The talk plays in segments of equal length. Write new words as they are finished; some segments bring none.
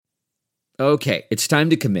Okay, it's time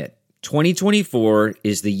to commit. 2024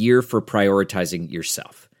 is the year for prioritizing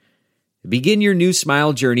yourself. Begin your new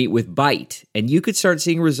smile journey with Byte, and you could start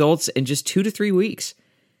seeing results in just 2 to 3 weeks.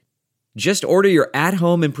 Just order your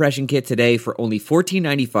at-home impression kit today for only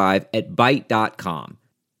 $14.95 at Byte.com.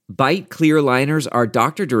 Byte clear liners are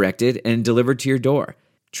doctor-directed and delivered to your door.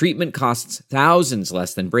 Treatment costs thousands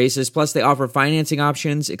less than braces, plus they offer financing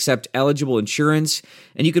options, accept eligible insurance,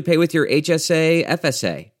 and you could pay with your HSA,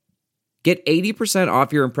 FSA. Get 80%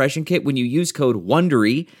 off your impression kit when you use code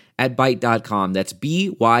WONDERY at Byte.com. That's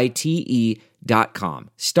BYTE.com.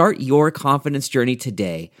 Start your confidence journey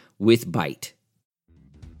today with Byte.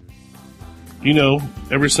 You know,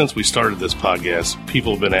 ever since we started this podcast,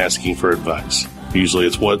 people have been asking for advice. Usually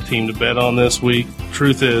it's what team to bet on this week.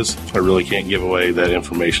 Truth is, I really can't give away that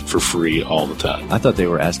information for free all the time. I thought they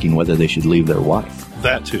were asking whether they should leave their wife.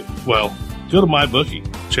 That too. Well, go to MyBookie.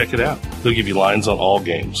 Check it out. They'll give you lines on all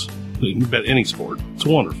games. You can bet any sport. It's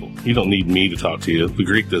wonderful. You don't need me to talk to you. The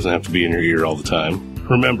Greek doesn't have to be in your ear all the time.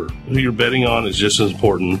 Remember, who you're betting on is just as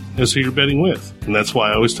important as who you're betting with. And that's why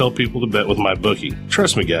I always tell people to bet with MyBookie.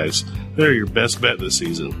 Trust me, guys, they're your best bet this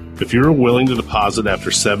season. If you're willing to deposit after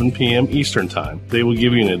 7 p.m. Eastern Time, they will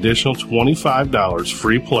give you an additional $25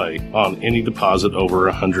 free play on any deposit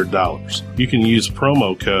over $100. You can use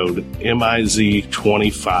promo code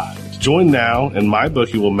MIZ25. Join now, and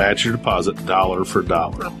MyBookie will match your deposit dollar for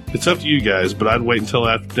dollar. It's up to you guys, but I'd wait until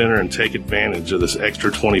after dinner and take advantage of this extra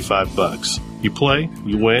 $25. You play,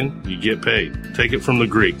 you win, you get paid. Take it from the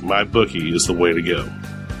Greek. MyBookie is the way to go.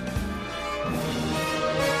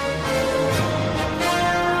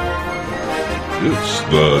 It's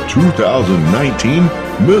the 2019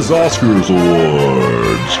 MizzOscars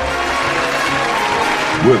Awards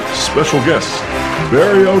with special guests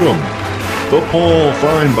Barry Odom, the Paul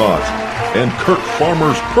Feinbot, and Kirk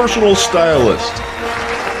Farmer's personal stylist.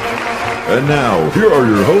 And now, here are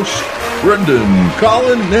your hosts, Brendan,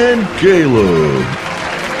 Colin, and Caleb.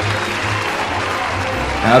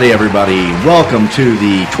 Howdy, everybody. Welcome to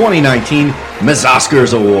the 2019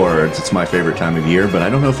 MizzOscars Awards. It's my favorite time of year, but I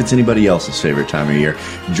don't know if it's anybody else's favorite time of year.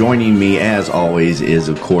 Joining me, as always, is,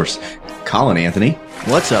 of course, Colin Anthony.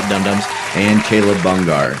 What's up, dum-dums? And Caleb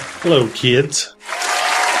Bungard. Hello, kids.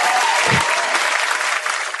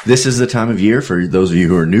 This is the time of year, for those of you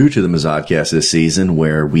who are new to the MizzOdcast this season,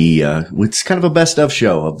 where it's kind of a best of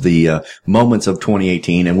show of the moments of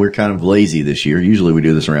 2018, and we're kind of lazy this year. Usually we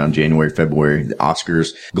do this around January, February, the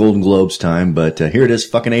Oscars, Golden Globes time, but here it is,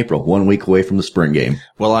 fucking April, 1 week away from the spring game.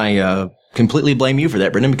 Well, I completely blame you for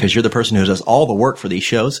that, Brendan, because you're the person who does all the work for these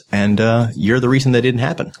shows, and you're the reason that didn't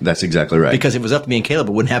happen. That's exactly right. Because if it was up to me and Caleb,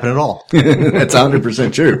 it wouldn't happen at all. That's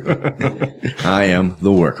 100% true. I am the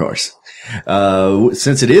workhorse.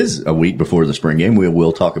 Since it is a week before the spring game, we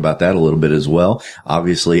will talk about that a little bit as well.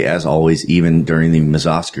 Obviously, as always, even during the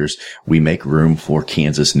MizzOscars, we make room for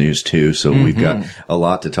Kansas news too. So we've got a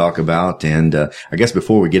lot to talk about. And, I guess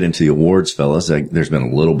before we get into the awards, fellas, there's been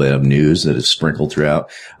a little bit of news that is sprinkled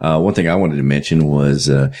throughout. One thing I wanted to mention was,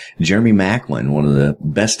 Jeremy Maclin, one of the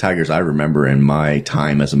best Tigers I remember in my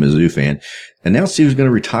time as a Mizzou fan, announced he was going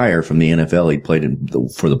to retire from the NFL. He played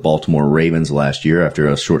for the Baltimore Ravens last year after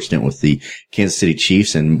a short stint with the Kansas City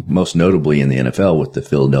Chiefs, and most notably in the NFL with the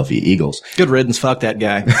Philadelphia Eagles. Good riddance. Fuck that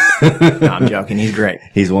guy. No, I'm joking. He's great.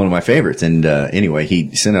 He's one of my favorites. And anyway,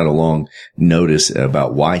 he sent out a long notice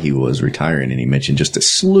about why he was retiring, and he mentioned just a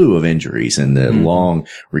slew of injuries and the long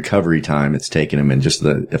recovery time it's taken him and just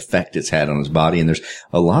the effect it's had on his body. And there's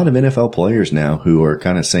a lot of NFL players now who are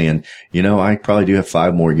kind of saying, you know, I probably do have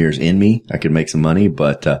 5 more years in me. I could make some money,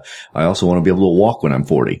 but I also want to be able to walk when I'm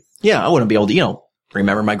 40. Yeah, I want to be able to,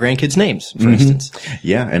 remember my grandkids' names, for instance.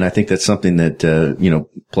 Yeah, and I think that's something that,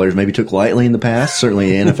 players maybe took lightly in the past.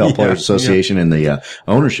 Certainly the NFL Players Association and the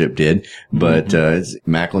ownership did, but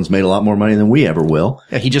Maclin's made a lot more money than we ever will.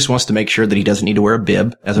 Yeah, he just wants to make sure that he doesn't need to wear a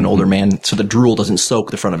bib as an older man so the drool doesn't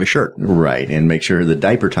soak the front of his shirt. Right, and make sure the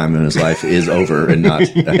diaper time in his life is over and not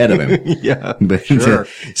ahead of him. Yeah, but, sure.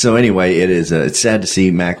 So anyway, it's sad to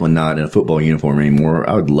see Maclin not in a football uniform anymore.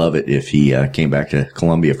 I would love it if he came back to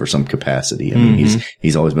Columbia for some capacity. I mean,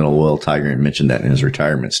 he's always been a loyal Tiger and mentioned that in his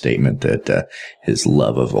retirement statement that his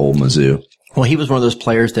love of old Mizzou. Well, he was one of those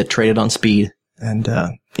players that traded on speed, and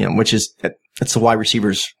which is it's the wide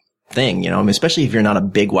receivers thing, especially if you're not a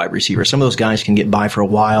big wide receiver. Some of those guys can get by for a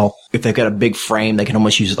while. If they've got a big frame, they can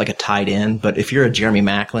almost use it like a tight end. But if you're a Jeremy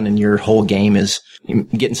Maclin and your whole game is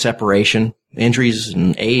getting separation, injuries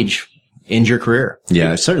and age ends your career.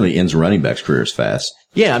 Yeah, it certainly ends running backs' careers fast.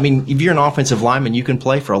 Yeah, I mean, if you're an offensive lineman, you can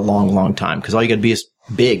play for a long, long time because all you got to be is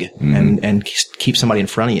big and keep somebody in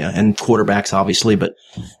front of you, and quarterbacks obviously, but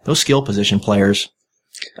those skill position players.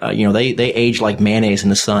 They age like mayonnaise in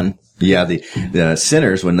the sun. Yeah, the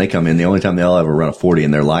sinners, when they come in, the only time they'll ever run a 40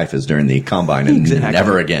 in their life is during the combine, and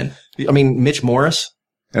never again. I mean, Mitch Morris.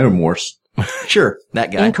 Or Morse. Sure, that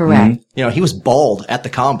guy. Incorrect. He was bald at the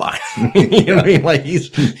combine. You know what I mean? Like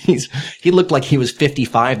he looked like he was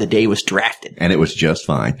 55 the day he was drafted. And it was just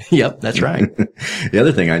fine. Yep, that's right. The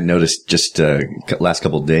other thing I noticed just last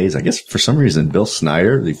couple of days, I guess for some reason, Bill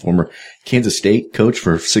Snyder, the former Kansas State coach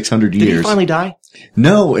for 600 years. Did he finally die?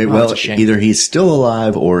 No, that's a shame. Either he's still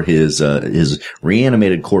alive or his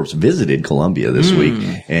reanimated corpse visited Columbia this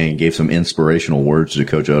week and gave some inspirational words to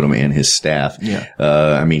Coach Odom and his staff. Yeah.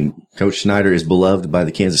 Coach Snyder is beloved by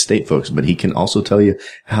the Kansas State folks, but he can also tell you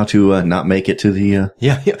how to not make it to the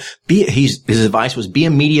His advice was be a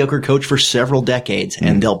mediocre coach for several decades,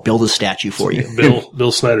 and they'll build a statue for you.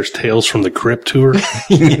 Bill Snyder's Tales from the Crypt tour.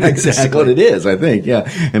 Yeah, exactly. That's what it is, I think. Yeah.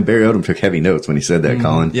 And Barry Odom took heavy notes when he said that,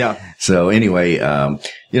 Colin. Yeah. So anyway,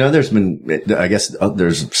 there's been, I guess,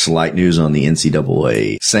 there's slight news on the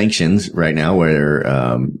NCAA sanctions right now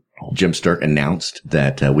where, Jim Sturk announced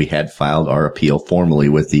that we had filed our appeal formally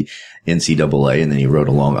with the NCAA, and then he wrote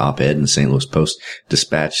a long op-ed in the St. Louis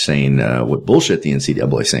Post-Dispatch saying what bullshit the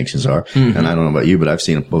NCAA sanctions are. Mm-hmm. And I don't know about you, but I've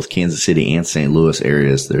seen in both Kansas City and St. Louis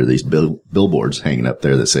areas, there are these billboards hanging up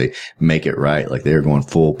there that say, make it right. Like they're going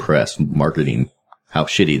full press marketing how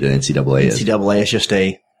shitty the NCAA is. NCAA is just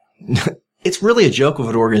it's really a joke of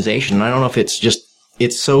an organization. And I don't know if it's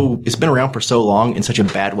been around for so long in such a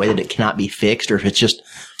bad way that it cannot be fixed, or if it's just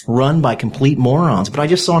run by complete morons. But I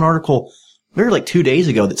just saw an article maybe like 2 days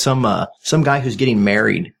ago that some guy who's getting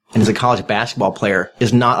married and is a college basketball player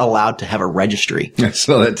is not allowed to have a registry. I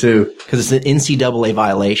saw that too. Because it's an NCAA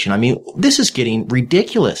violation. I mean, this is getting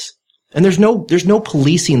ridiculous. And there's no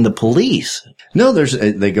policing the police. No,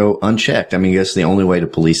 they go unchecked. I mean, I guess the only way to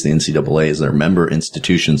police the NCAA is their member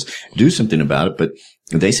institutions do something about it, but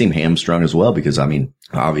they seem hamstrung as well because, I mean,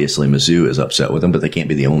 obviously Mizzou is upset with them, but they can't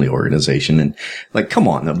be the only organization. And like, come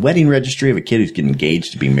on, the wedding registry of a kid who's getting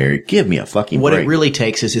engaged to be married, give me a fucking break. What it really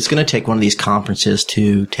takes is it's going to take one of these conferences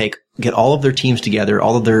to get all of their teams together,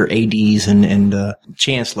 all of their ADs and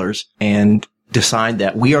chancellors, and decide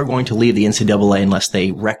that we are going to leave the NCAA unless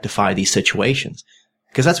they rectify these situations.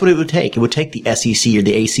 Because that's what it would take. It would take the SEC or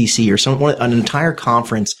the ACC or an entire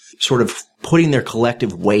conference sort of putting their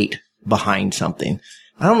collective weight behind something.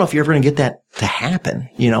 I don't know if you're ever going to get that to happen.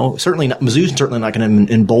 Certainly not. Mizzou's certainly not going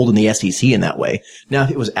to embolden the SEC in that way. Now,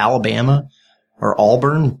 if it was Alabama or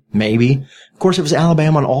Auburn, maybe. Of course, if it was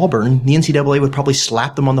Alabama and Auburn, the NCAA would probably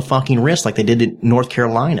slap them on the fucking wrist like they did in North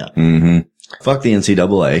Carolina. Mm-hmm. Fuck the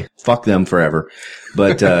NCAA. Fuck them forever.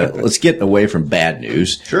 But let's get away from bad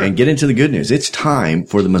news and get into the good news. It's time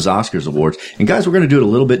for the MizzOscars Awards. And guys, we're going to do it a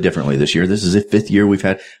little bit differently this year. This is the 5th year we've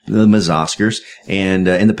had the MizzOscars. And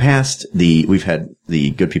in the past, we've had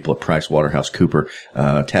the good people at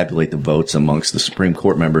PricewaterhouseCoopers tabulate the votes amongst the Supreme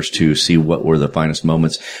Court members to see what were the finest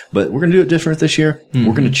moments. But we're going to do it different this year. Mm-hmm.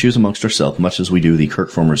 We're going to choose amongst ourselves, much as we do the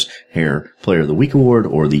Kirk Farmer's Hair Player of the Week Award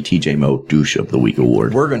or the TJ Moe Douche of the Week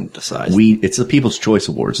Award. We're going to decide. It's the People's Choice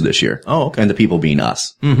Awards this year. Oh, okay. And the people being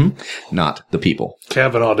us, not the people.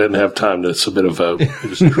 Kavanaugh didn't have time to submit a vote. He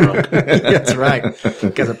was drunk. That's right.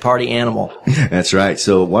 Guy's a party animal. That's right.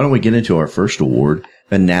 So why don't we get into our first award,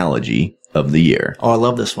 Analogy of the Year. Oh, I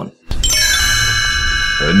love this one.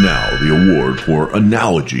 And now the award for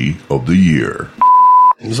Analogy of the Year.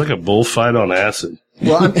 It was like a bullfight on acid.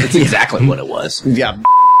 Well, that's exactly what it was. Yeah.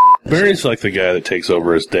 Barry's like the guy that takes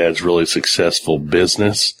over his dad's really successful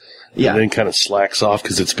business. Yeah. And then kind of slacks off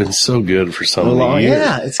because it's been so good for so many years.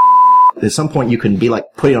 Yeah. At some point you can be like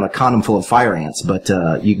putting on a condom full of fire ants, but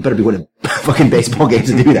you better be winning fucking baseball games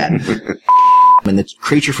to do that. And the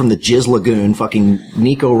creature from the Jizz Lagoon, fucking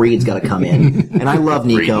Nico Reed's got to come in. And I love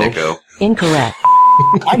Nico. Nico. Incorrect.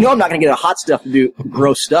 I know I'm not going to get a hot stuff to do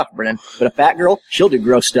gross stuff, Brennan, but a fat girl, she'll do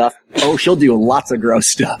gross stuff. Oh, she'll do lots of gross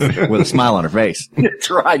stuff. With a smile on her face. That's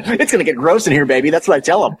right. It's going to get gross in here, baby. That's what I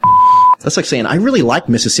tell them. That's like saying, I really like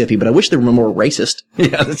Mississippi, but I wish they were more racist.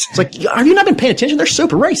 Yeah, it's like, have you not been paying attention? They're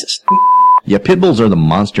super racist. Yeah, pit bulls are the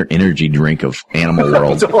Monster Energy drink of animal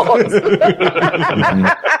world.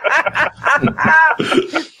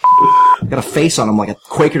 Got a face on them like a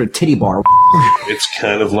Quaker titty bar. It's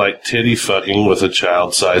kind of like titty fucking with a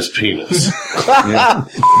child-sized penis. Yeah.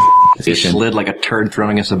 He slid like a turd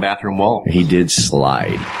thrown against the bathroom wall. He did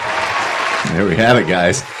slide. There we have it,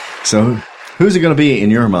 guys. So, who's it going to be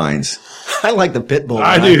in your minds? I like the pit bull.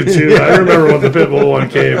 I do too. I remember when the pit bull one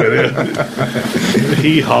came in.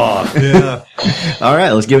 Hee-haw. Yeah. All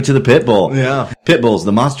right, let's give it to the pit bull. Yeah. Pit bull's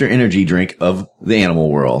the Monster Energy drink of the animal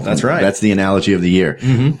world. That's right. That's the analogy of the year.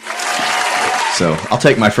 Mm-hmm. So I'll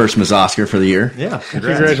take my first MizzOscar for the year. Yeah.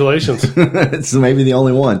 Congratulations. It's maybe the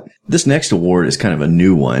only one. This next award is kind of a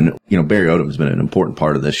new one. You know, Barry Odom's been an important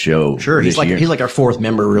part of this show. Sure. He's like our fourth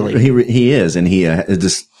member, really. He is, and he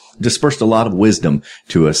just dispersed a lot of wisdom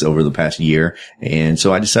to us over the past year. And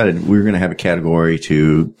so I decided we were going to have a category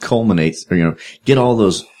to culminate, or, get all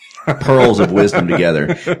those pearls of wisdom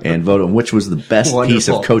together and vote on which was the best piece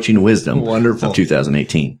of coaching wisdom of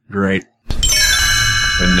 2018. Great.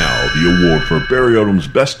 And now the award for Barry Odom's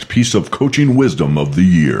best piece of coaching wisdom of the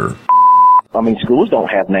year. I mean, schools don't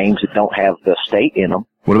have names that don't have the state in them.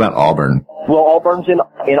 What about Auburn? Well, Auburn's in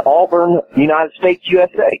Auburn, United States,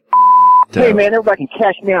 USA. Hey, man, everybody can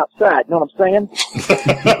cash me outside. You know what I'm saying?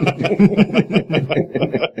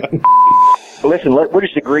 Listen, we'll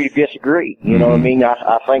just agree to disagree. You know what I mean?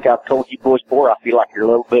 I think I've told you boys before, I feel like you're a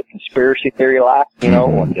little bit conspiracy theory-like,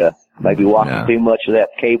 and maybe watching too much of that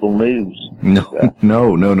cable news. No.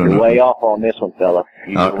 You're way off on this one, fella.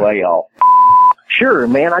 You're way off. Sure,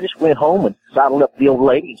 man, I just went home and saddled up the old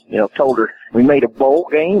lady, told her we made a bowl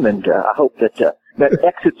game, and I hope that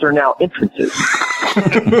exits are now entrances.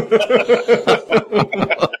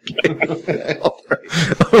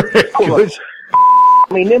 All right.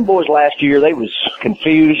 I mean, them boys last year, they was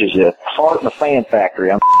confused as a fart in a fan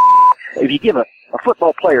factory. If you give a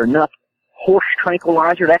football player enough horse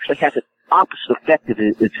tranquilizer, it actually has the opposite effect of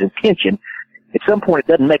its intention. At some point,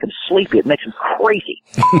 it doesn't make them sleepy. It makes them crazy.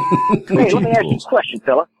 Hey, let me ask you a question,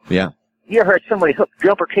 fella. Yeah. You ever heard somebody hook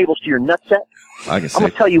jumper cables to your nutsack? I can say. I'm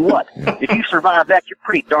going to tell you what. If you survive that, you're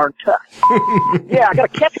pretty darn tough. Yeah, I got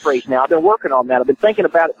a catchphrase now. I've been working on that. I've been thinking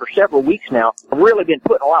about it for several weeks now. I've really been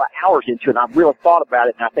putting a lot of hours into it, and I've really thought about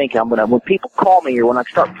it, and I think I'm going to, when people call me or when I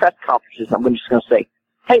start press conferences, I'm just going to say,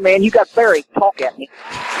 hey, man, you got Barry. Talk at me.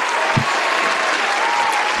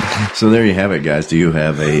 So there you have it, guys. Do you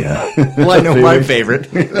have a well, I know my favorite.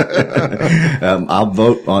 I'll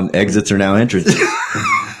vote on exits are now entrances.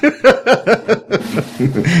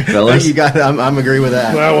 Fellas, you got. I'm agree with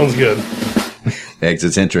that. That one's good.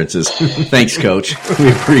 Exits, entrances. Thanks, Coach.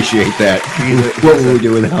 We appreciate that. What would we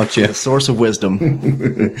do without you? A source of wisdom.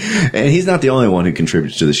 And he's not the only one who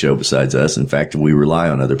contributes to the show besides us. In fact, we rely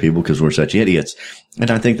on other people because we're such idiots.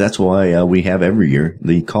 And I think that's why we have every year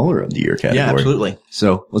the Caller of the Year category. Yeah, absolutely.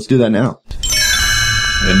 So let's do that now.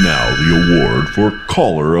 And now the award for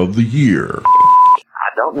Caller of the Year.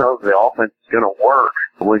 I don't know if the offense is going to work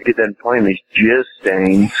when we get done playing these jizz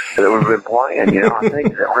stains that we've been playing. I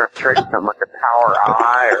think that we're going to trade something like the Power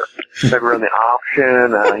Eye or maybe run the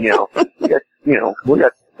option. We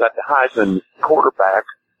got the Heisman quarterback,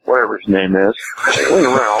 whatever his name is. We can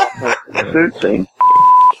run all suit scene.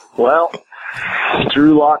 Well,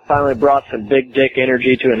 Drew Lock finally brought some big dick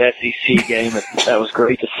energy to an SEC game, and that was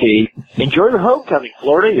great to see. Enjoy your homecoming,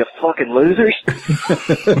 Florida, you fucking losers.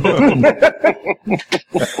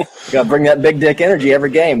 Gotta bring that big dick energy every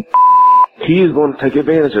game. He is going to take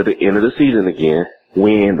advantage of the end of the season again,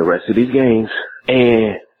 win the rest of these games,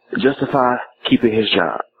 and justify keeping his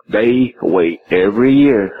job. They wait every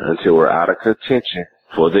year until we're out of contention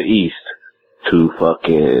for the East to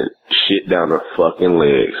fucking shit down their fucking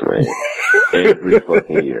legs, man. Every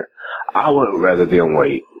fucking year. I would rather them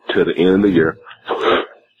wait till the end of the year.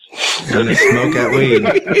 And they smoke that weed.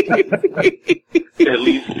 At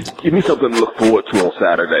least give me something to look forward to on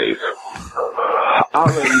Saturdays. I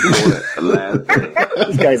already doing it last.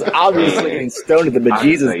 This guy's obviously getting stoned at the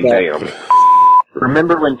bejesus bag.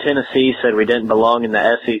 Remember when Tennessee said we didn't belong in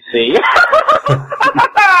the SEC?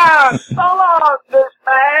 So long,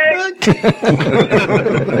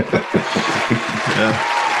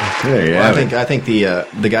 I think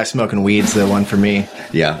the guy smoking weed's the one for me.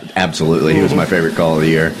 Yeah, absolutely. He was my favorite Call of the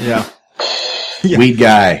Year. Yeah. Weed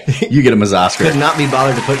guy. You get a MizzOscar. Could not be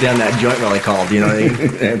bothered to put down that joint while he called, you know what I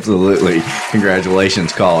mean? Absolutely.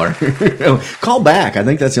 Congratulations, caller. Call back. I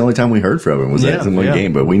think that's the only time we heard from him was that in one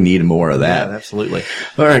game, but we need more of that. Yeah, absolutely.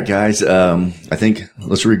 All right, guys. I think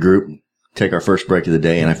let's regroup, take our first break of the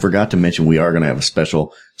day. And I forgot to mention we are going to have a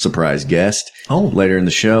special surprise guest later in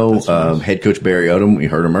the show. Nice. Head coach Barry Odom. We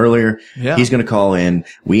heard him earlier. Yeah. He's going to call in.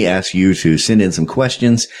 We asked you to send in some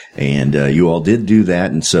questions and, you all did do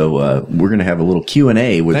that. And so, we're going to have a little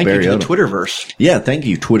Q&A with Barry Odom. Thank you to the Twitterverse. Yeah. Thank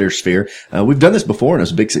you, Twitter sphere. We've done this before and it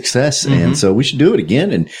was a big success. Mm-hmm. And so we should do it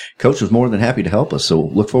again. And coach was more than happy to help us. So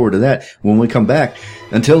look forward to that when we come back.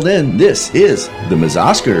 Until then, this is the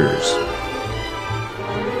MizzOscars.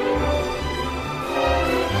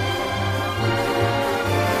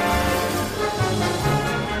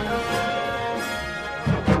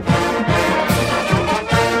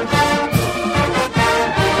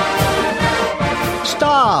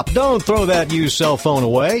 Stop! Don't throw that used cell phone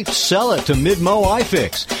away. Sell it to Midmo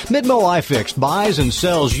iFix. Midmo iFix buys and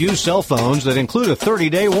sells used cell phones that include a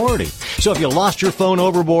 30-day warranty. So if you lost your phone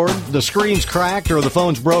overboard, the screen's cracked, or the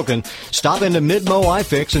phone's broken, stop into Midmo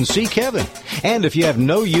iFix and see Kevin. And if you have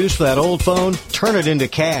no use for that old phone, turn it into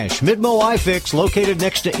cash. Midmo iFix, located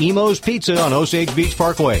next to Emo's Pizza on Osage Beach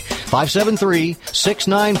Parkway.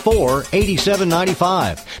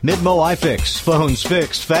 573-694-8795. Midmo iFix. Phones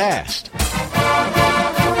fixed fast.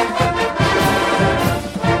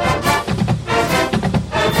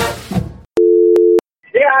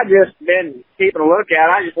 Yeah, I just been keeping a look at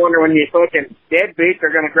it. I just wonder when these fucking deadbeats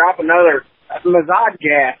are going to drop another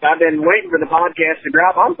MizzOscars. I've been waiting for the podcast to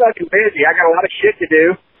drop. I'm fucking busy. I got a lot of shit to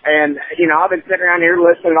do. And, you know, I've been sitting around here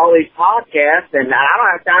listening to all these podcasts, and I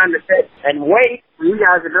don't have time to sit and wait for you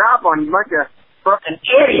guys to drop on a bunch of fucking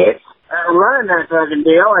idiots running that fucking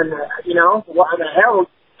deal. And, you know, what the hell,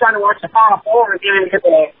 trying to watch the Final Four and get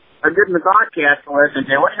a good MizzOscars to listen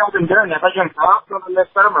to. What have y'all been doing? Have I going to drop something this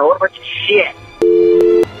summer? What about your shit?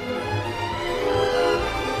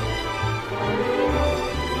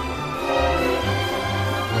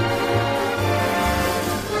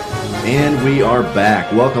 And we are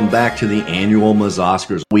back. Welcome back to the annual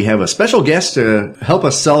MizzOscars. We have a special guest to help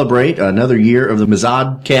us celebrate another year of the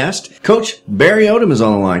MizzOdcast. Coach Barry Odom is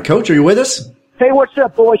on the line. Coach, are you with us? Hey, what's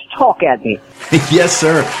up, boys? Talk at me. Yes,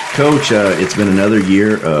 sir. Coach, it's been another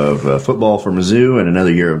year of football for Mizzou and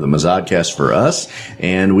another year of the MizzOdcast for us.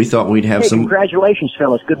 And we thought we'd have some... Congratulations,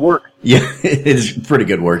 fellas. Good work. Yeah, it's pretty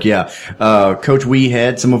good work, yeah. Coach, we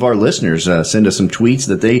had some of our listeners send us some tweets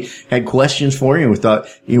that they had questions for you, and we thought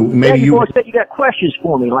maybe you boys said you got questions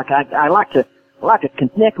for me. Like I like to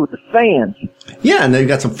connect with the fans. Yeah, and they've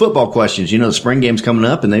got some football questions. You know, the spring game's coming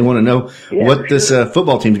up, and they want to know what this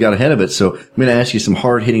football team's got ahead of it. So I'm going to ask you some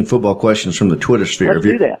hard-hitting football questions from the Twitter sphere. Let's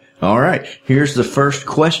do that. All right. Here's the first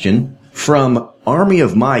question from Army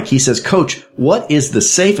of Mike. He says, Coach, what is the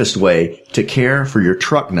safest way to care for your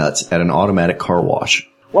truck nuts at an automatic car wash?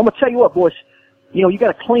 Well, I'm going to tell you what, boys. You know, you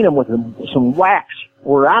got to clean them with some wax,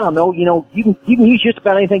 or I don't know. You know, you can use just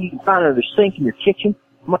about anything you can find under the sink in your kitchen.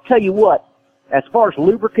 I'm going to tell you what. As far as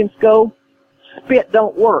lubricants go, spit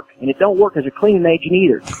don't work, and it don't work as a cleaning agent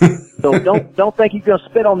either. So don't think you're gonna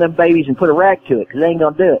spit on them babies and put a rag to it, because they ain't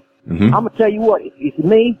gonna do it. Mm-hmm. I'm gonna tell you what, if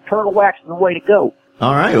me, turtle wax is the way to go.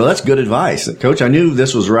 All right, well, that's good advice. Coach, I knew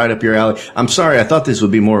this was right up your alley. I'm sorry, I thought this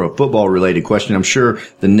would be more of a football-related question. I'm sure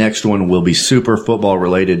the next one will be super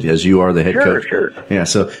football-related, as you are the head coach. Sure. Yeah,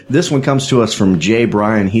 so this one comes to us from Jay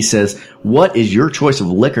Bryan. He says, what is your choice of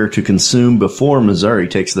liquor to consume before Missouri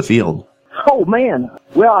takes the field? Oh man!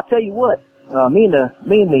 Well, I'll tell you what. Me and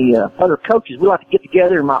the other coaches, we like to get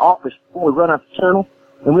together in my office before we run out the tunnel,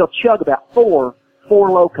 and we'll chug about four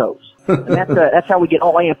locos, and that's how we get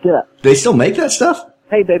all amped up. They still make that stuff?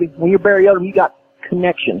 Hey, baby, when you're Barry Odom, you got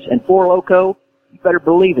connections, and Four Loko, you better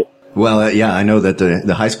believe it. Well, yeah, I know that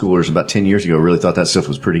the high schoolers about 10 years ago really thought that stuff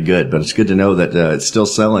was pretty good, but it's good to know that it's still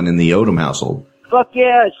selling in the Odom household. Fuck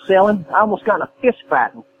yeah, it's selling. I almost got in a fist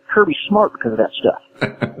fight with Kirby Smart because of that stuff.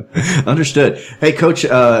 Understood. Hey, Coach,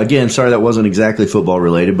 again, sorry that wasn't exactly football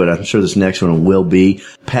related, but I'm sure this next one will be.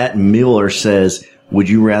 Pat Mueller says, would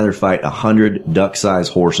you rather fight 100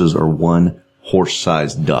 duck-sized horses or one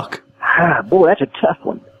horse-sized duck? Boy, that's a tough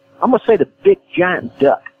one. I'm going to say the big giant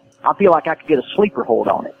duck. I feel like I could get a sleeper hold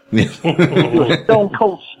on it. A Stone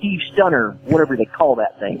Cold Steve Stunner, whatever they call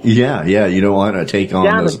that thing. Yeah, you don't want to take on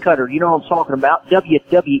Diamond those. Cutter, you know what I'm talking about?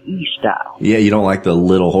 WWE style. Yeah, you don't like the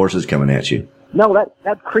little horses coming at you. No,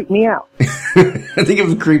 that'd creep me out. I think it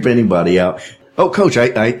would creep anybody out. Oh, Coach,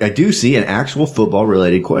 I do see an actual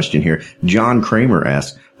football-related question here. John Kramer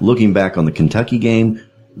asks, looking back on the Kentucky game,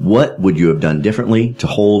 what would you have done differently to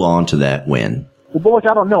hold on to that win? Well, boys,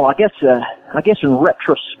 I don't know. I guess in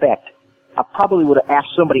retrospect, I probably would have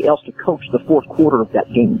asked somebody else to coach the fourth quarter of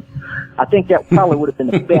that game. I think that probably would have been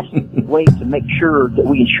the best way to make sure that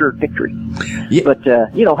we ensured victory. Yeah. But,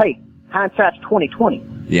 hey, hindsight's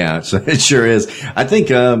 20/20. Yeah, so it sure is. I think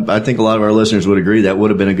a lot of our listeners would agree that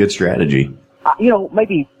would have been a good strategy.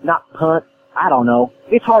 Maybe not punt. I don't know.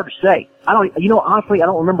 It's hard to say. Honestly, I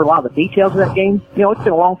don't remember a lot of the details of that game. It's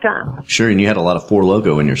been a long time. Sure, and you had a lot of Four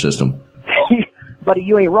Loko in your system. Buddy,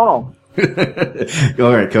 you ain't wrong.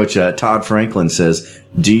 All right, Coach. Todd Franklin says,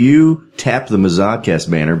 do you tap the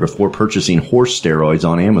MizzOdcast banner before purchasing horse steroids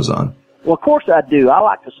on Amazon? Well, of course I do. I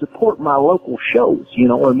like to support my local shows. You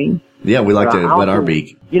know what I mean? Yeah, we like to wet our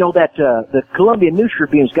beak. You know that the Columbia News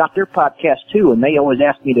Tribune's got their podcast too, and they always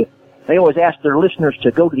ask their listeners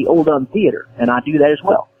to go to the Old Theater, and I do that as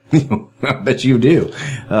well. I bet you do.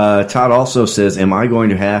 Todd also says, am I going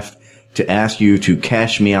to have to ask you to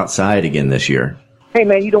cash me outside again this year? Hey,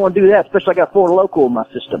 man, you don't want to do that, especially I got 4 Loko in my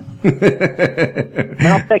system. Man,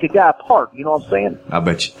 I'll take a guy apart, you know what I'm saying? I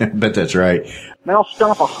bet that's right. Man, I'll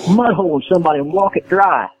stomp a mud hole in somebody and walk it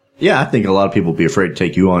dry. Yeah, I think a lot of people would be afraid to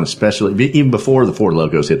take you on, especially even before the 4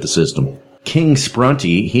 Lokos hit the system. King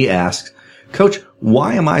Sprunty, he asks, Coach,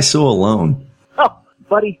 why am I so alone? Oh,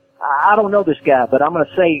 buddy, I don't know this guy, but I'm going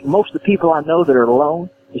to say most of the people I know that are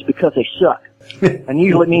alone is because they suck. And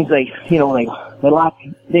usually it means they like,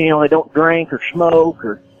 they don't drink or smoke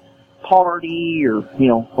or party or,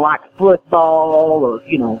 like football or,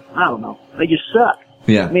 I don't know. They just suck.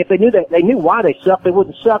 Yeah. I mean, if they knew why they suck, they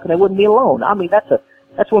wouldn't suck and they wouldn't be alone. I mean, that's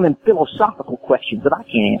one of them philosophical questions that I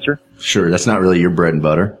can't answer. Sure, that's not really your bread and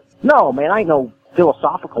butter. No, man, I ain't no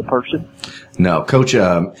philosophical person. No, Coach,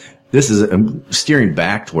 this is steering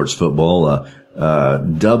back towards football.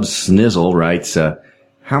 Dub Snizzle writes,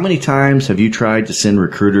 how many times have you tried to send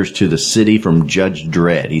recruiters to the city from Judge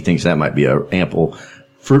Dredd? He thinks that might be an ample,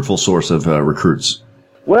 fruitful source of recruits.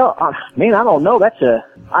 Well, man, I don't know. I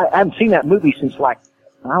haven't seen that movie since like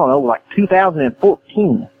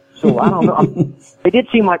 2014. So I don't know. They did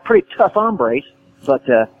seem like pretty tough hombres, but,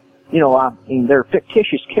 I mean, they're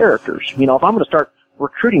fictitious characters. If I'm going to start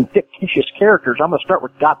recruiting fictitious characters, I'm going to start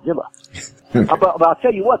with Godzilla. But I'll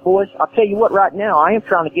tell you what, boys. I'll tell you what right now. I am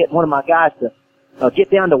trying to get one of my guys to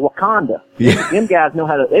get down to Wakanda. Yeah. Them guys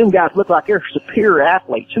look like they're superior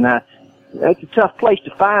athletes, and it's a tough place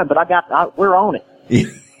to find, but we're on it.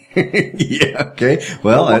 Yeah, okay.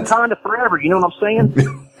 Well, Wakanda forever, you know what I'm saying?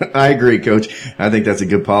 I agree, Coach. I think that's a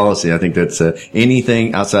good policy. I think that's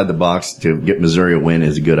anything outside the box to get Missouri a win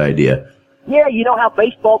is a good idea. Yeah, you know how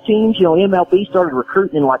baseball teams, MLB started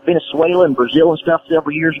recruiting in like Venezuela and Brazil and stuff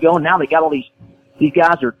several years ago, and now they got all these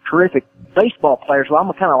guys are terrific baseball players. Well,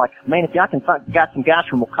 I'm kind of like, man, if I can got some guys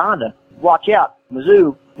from Wakanda, watch out,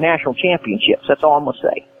 Mizzou national championships. That's all I'm gonna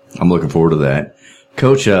say. I'm looking forward to that.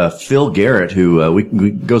 Coach Phil Garrett, who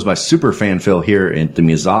goes by Superfan Phil here at the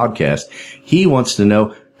MizzOscars, he wants to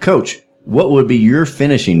know, Coach, what would be your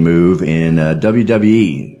finishing move in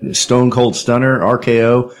WWE? Stone Cold Stunner,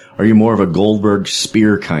 RKO? Are you more of a Goldberg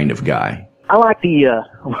spear kind of guy? I like me and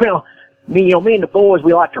the boys,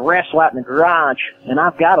 we like to wrestle out in the garage, and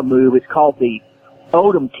I've got a move. It's called the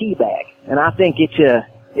Odom Teabag, and I think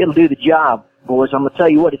it'll do the job, boys. I'm gonna tell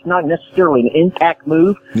you what, it's not necessarily an impact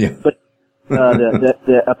move, but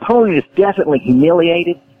the opponent is definitely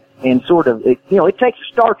humiliated and sort of, it takes the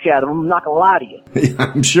starch out of them. I'm not going to lie to you.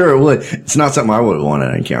 I'm sure it would. It's not something I would want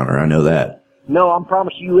to encounter. I know that. No, I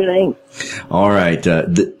promise you it ain't. All right.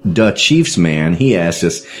 The Chiefs man, he asked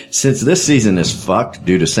us, since this season is fucked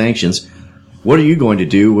due to sanctions, what are you going to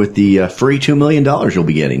do with the free $2 million you'll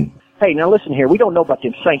be getting? Hey, now listen here. We don't know about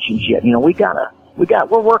them sanctions yet. We're working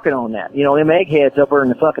on that. Them eggheads over in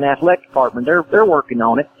the fucking athletic department, they're working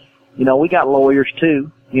on it. We got lawyers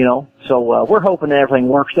too, so we're hoping that everything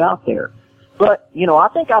works out there. But, I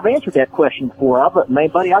think I've answered that question before.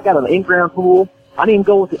 Buddy, I got an in-ground pool. I didn't even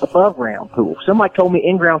go with the above-ground pool. Somebody told me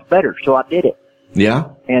in-ground's better, so I did it. Yeah?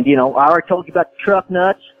 And, I already told you about the truck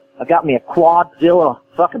nuts. I got me a Quadzilla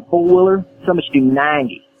fucking four-wheeler. Somebody should do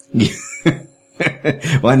 90.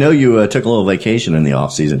 Well, I know you took a little vacation in the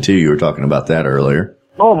off-season, too. You were talking about that earlier.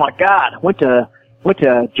 Oh, my God. Went to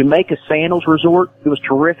Jamaica Sandals Resort. It was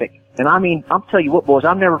terrific. And I mean, I'll tell you what, boys,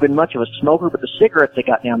 I've never been much of a smoker, but the cigarettes they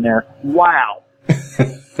got down there, wow.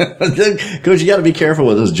 Coach, you got to be careful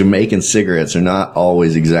with those Jamaican cigarettes. They're not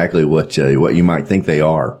always exactly what you might think they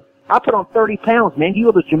are. I put on 30 pounds, man. You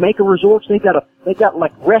go to the Jamaica resorts, they got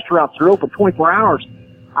like restaurants that are open 24 hours.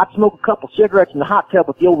 I'd smoke a couple cigarettes in the hot tub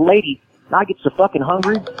with the old lady, and I get so fucking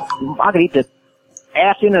hungry, I could eat the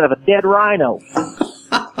ass in of a dead rhino.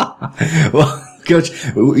 Well, Coach,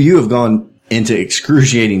 you have gone into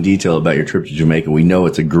excruciating detail about your trip to Jamaica. We know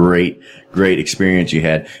it's a great experience you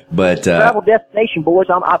had, but travel destination, boys.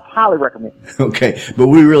 I highly recommend it. Okay, but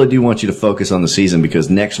we really do want you to focus on the season because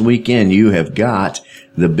next weekend you have got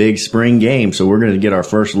the big spring game. So we're going to get our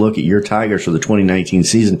first look at your Tigers for the 2019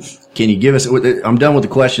 season. Can you give us? I'm done with the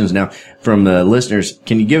questions now from the listeners.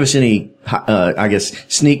 Can you give us any,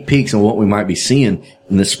 sneak peeks on what we might be seeing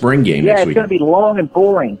in the spring game next week? Yeah, it's going to be long and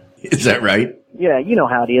boring. Is that right? Yeah, you know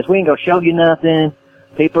how it is. We ain't gonna show you nothing.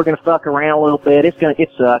 People are gonna fuck around a little bit. It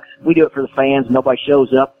sucks. We do it for the fans. Nobody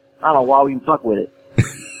shows up. I don't know why we even fuck with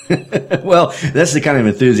it. Well, that's the kind of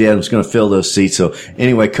enthusiasm that's going to fill those seats. So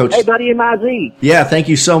anyway, Coach. Hey, buddy, MIZ. Yeah, thank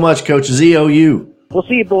you so much, Coach ZOU. We'll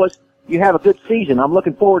see you, boys. You have a good season. I'm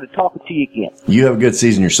looking forward to talking to you again. You have a good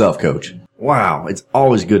season yourself, Coach. Wow, it's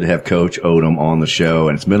always good to have Coach Odom on the show,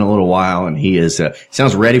 and it's been a little while, and he is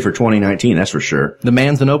sounds ready for 2019. That's for sure. The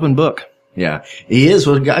man's an open book. Yeah, he is.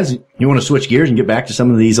 Well, guys, you want to switch gears and get back to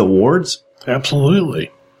some of these awards?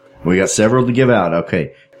 Absolutely. We got several to give out.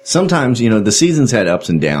 Okay. Sometimes, the season's had ups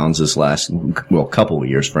and downs this last, couple of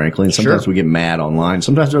years, frankly, and sometimes we get mad online.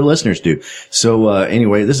 Sometimes our listeners do. So,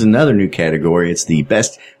 anyway, this is another new category. It's the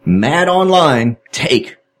best mad online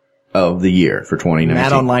take of the year for 2019.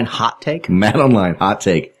 Mad online hot take? Mad online hot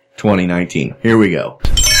take 2019. Here we go.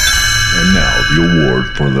 And now the award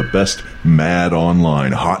for the best Mad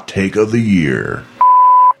Online Hot Take of the Year.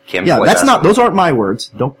 Those aren't my words.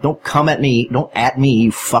 Don't come at me. Don't at me,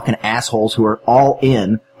 you fucking assholes who are all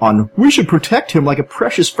in on, we should protect him like a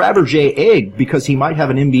precious Fabergé egg because he might have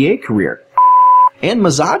an NBA career. And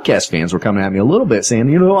MizzOscars fans were coming at me a little bit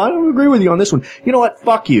saying, I don't agree with you on this one. You know what?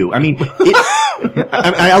 Fuck you. I mean,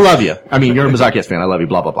 I love you. I mean, you're a MizzOscars fan. I love you,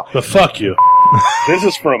 blah, blah, blah. But fuck you. This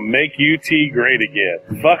is from Make UT Great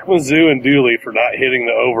Again. Fuck Mizzou and Dooley for not hitting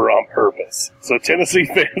the over on purpose. So Tennessee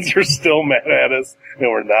fans are still mad at us, and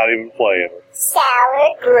we're not even playing it.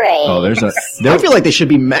 Sour grapes. Oh, I feel like they should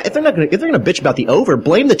be mad. If they're gonna bitch about the over,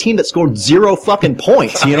 blame the team that scored 0 fucking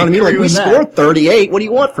points. You know what I mean? Like, we scored 38. What do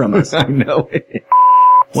you want from us? I know it.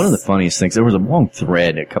 One of the funniest things, there was a long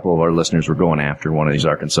thread, a couple of our listeners were going after one of these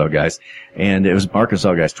Arkansas guys, and it was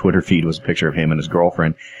Arkansas guy's Twitter feed was a picture of him and his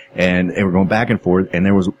girlfriend, and they were going back and forth, and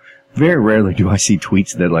there was, very rarely do I see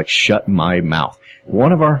tweets that like shut my mouth.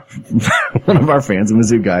 One of our fans, a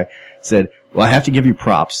Mizzou guy, said, well, I have to give you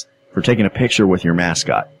props for taking a picture with your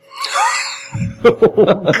mascot.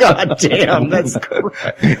 Oh, God damn, that's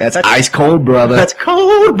ice cold, brother. That's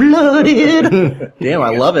cold blooded. Damn, I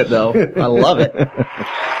love it though. I love it.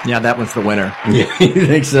 Yeah, that one's the winner. Yeah, you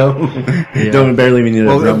think so? Yeah. Don't barely even need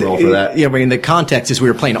a drum roll for that. Yeah, I mean the context is we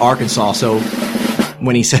were playing Arkansas, so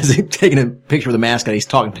when he says he's taking a picture with the mascot, he's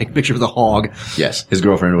taking a picture with a hog. Yes, his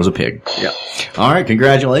girlfriend was a pig. Yeah. All right,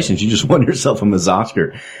 congratulations. You just won yourself a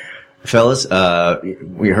MizzOscar. Fellas,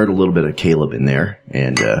 we heard a little bit of Caleb in there,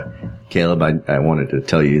 and Caleb, I wanted to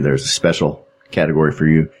tell you there's a special category for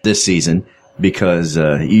you this season because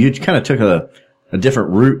you kind of took a different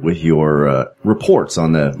route with your reports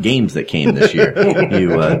on the games that came this year.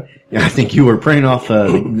 I think you were printing off the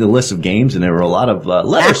list of games, and there were a lot of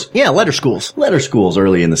letters. Yeah, letter schools. Letter schools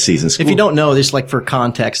early in the season. If you don't know, just like for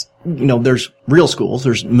context, there's real schools.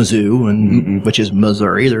 There's Mizzou, and which is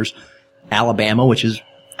Missouri. There's Alabama, which is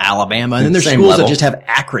Alabama, and then there's schools that just have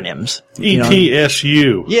acronyms.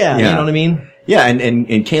 ETSU. Yeah, you know what I mean? Yeah,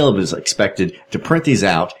 and Caleb is expected to print these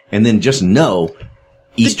out and then just know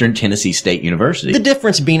Eastern Tennessee State University. The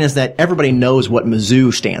difference being is that everybody knows what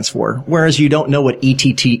Mizzou stands for, whereas you don't know what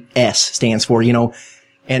ETTS stands for,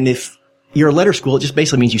 and if you're a letter school, it just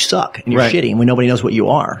basically means you suck and you're shitty, and nobody knows what you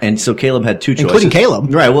are. And so Caleb had two choices. Including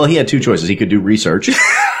Caleb. Right, well, he had two choices. He could do research.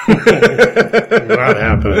 Not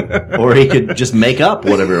happening. Or he could just make up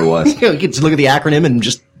whatever it was. He could just look at the acronym and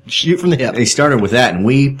just shoot from the hip. He started with that, and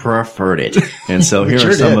we preferred it. And so here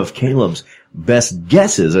are some of Caleb's best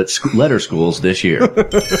guesses at letter schools this year.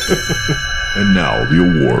 And now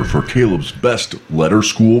the award for Caleb's best letter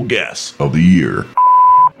school guess of the year.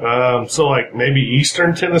 So like maybe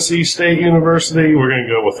Eastern Tennessee State University. We're going to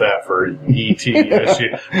go with that for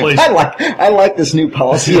ETSU. I like this new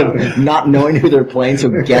policy of not knowing who they're playing, so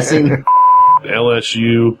guessing.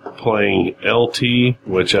 LSU playing LT,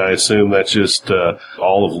 which I assume that's just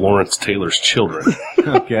all of Lawrence Taylor's children.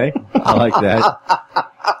 Okay, I like that.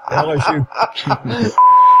 LSU.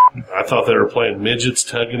 I thought they were playing midgets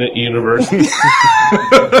tugging at University.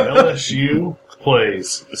 LSU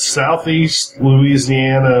plays Southeast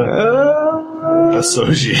Louisiana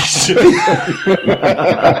Association.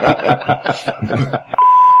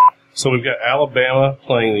 So we've got Alabama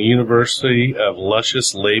playing the University of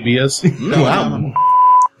Luscious Labias. Wow.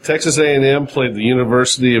 Texas A&M played the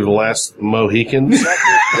University of the Last Mohicans.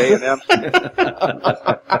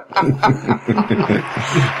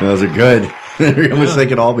 Those are good. I wish they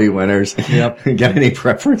could all be winners. Yep. Got any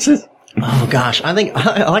preferences? Oh gosh, I think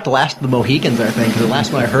I like the Last of the Mohicans. I think because the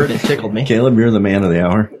last one I heard it tickled me. Caleb, you're the man of the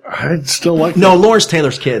hour. I'd still like no Lawrence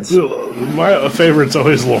Taylor's kids. My favorite's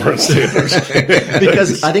always Lawrence Taylor's kids.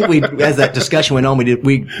 Because I think as that discussion went on,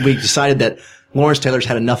 we decided that Lawrence Taylor's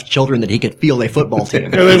had enough children that he could field a football team.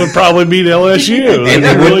 And they would probably beat LSU.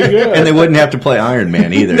 And they wouldn't have to play Iron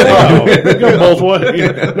Man either. No, go both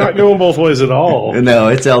ways. Not going both ways at all. No,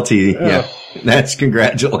 it's LT. Yeah. That's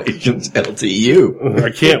congratulations, LTU.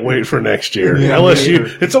 I can't wait for next year.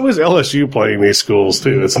 LSU. It's always LSU playing these schools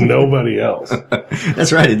too. It's nobody else.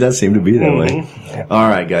 That's right. It does seem to be that way. All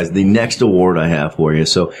right, guys. The next award I have for you.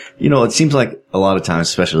 So, it seems like a lot of times,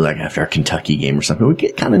 especially like after our Kentucky game or something, we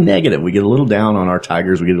get kind of negative. We get a little down on our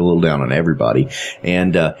Tigers. We get a little down on everybody.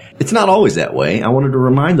 And it's not always that way. I wanted to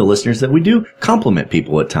remind the listeners that we do compliment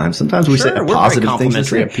people at times. Sometimes we say positive things to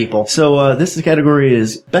say people. So this category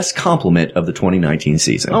is Best Compliment of the 2019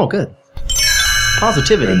 season. Oh, good.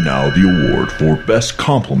 Positivity. And now the award for Best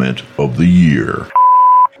Compliment of the Year.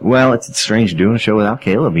 Well, it's strange doing a show without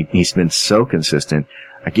Caleb. He's been so consistent.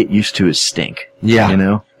 I get used to his stink. Yeah. You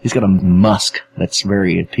know? He's got a musk that's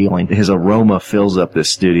very appealing. His aroma fills up this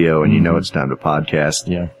studio, and you know it's time to podcast.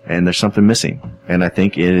 Yeah. And there's something missing. And I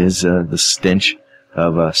think it is the stench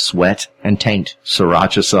of sweat and taint.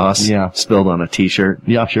 Sriracha sauce spilled on a T-shirt.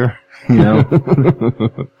 Yeah, sure. You know?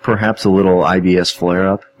 Perhaps a little IBS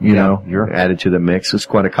flare-up, you know, added to the mix. It's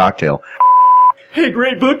quite a cocktail. Hey,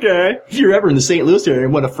 great book guy. If you're ever in the St. Louis area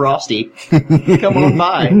and want a Frosty, come on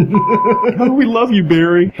by. Oh, we love you,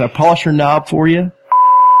 Barry. Can I polish your knob for you?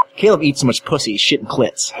 Caleb eats so much pussy, he's shitting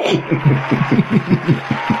clits.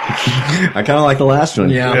 I kind of like the last one.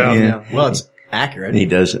 Yeah. Well, it's accurate. He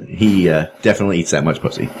does. He definitely eats that much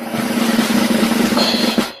pussy.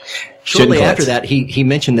 Shortly after that, he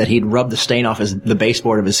mentioned that he'd rubbed the stain off the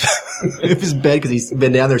baseboard of his of his bed because he's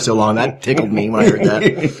been down there so long. That tickled me when I heard that.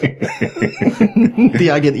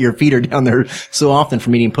 The idea that your feet are down there so often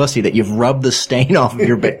from eating pussy that you've rubbed the stain off of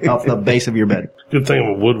off the base of your bed. Good thing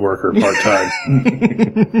I'm a woodworker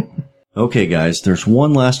part-time. Okay, guys, there's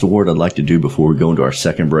one last award I'd like to do before we go into our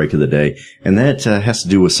second break of the day, and that has to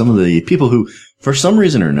do with some of the people who, for some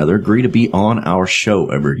reason or another, agree to be on our show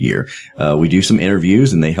every year. We do some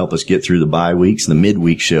interviews, and they help us get through the bye weeks and the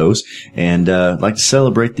midweek shows, and I'd like to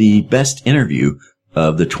celebrate the best interview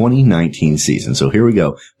of the 2019 season. So here we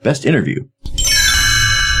go. Best interview.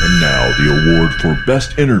 And now the award for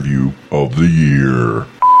Best Interview of the Year.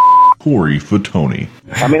 Corey Fatoni.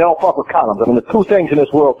 I mean, I don't fuck with condoms. I mean, the two things in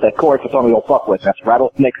this world that Corey Fatoni don't fuck with. That's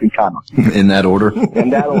rattlesnakes and condoms. In that order? In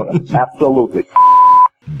that order. Absolutely.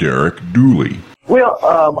 Derek Dooley. Well,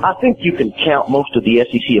 I think you can count most of the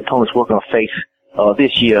SEC opponents we're going to face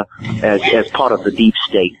this year as part of the deep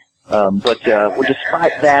state. But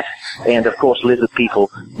despite that, and of course lizard people,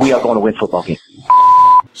 we are going to win football games.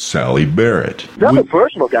 Sally Barrett. Nothing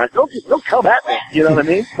personal, guys. Don't come at me. You know what I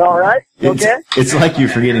mean? All right? Okay? It's like you're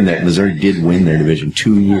forgetting that Missouri did win their division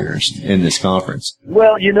 2 years in this conference.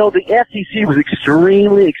 Well, you know, the SEC was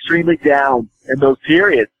extremely, extremely down in those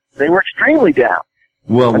periods. They were extremely down.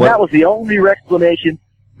 Well, and that was the only explanation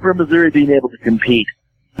for Missouri being able to compete.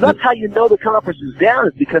 That's how you know the conference is down,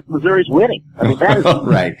 is because Missouri's winning. I mean, that is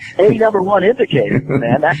right. a number one indicator,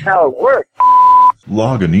 man. That's how it works.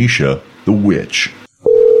 Laganisha, the witch.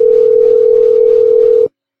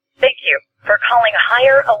 Thank you for calling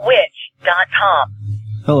HireAWitch.com.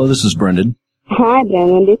 Hello, this is Brendan. Hi,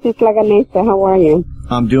 Brendan. This is Laganisha. How are you?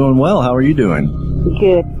 I'm doing well. How are you doing?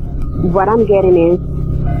 Good. What I'm getting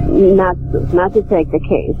is not to take the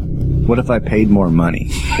case. What if I paid more money?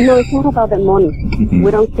 No, it's not about the money. Mm-hmm.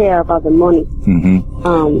 We don't care about the money.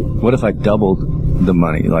 Mm-hmm. What if I doubled the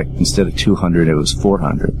money? Like instead of $200, it was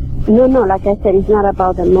 $400. No. Like I said, it's not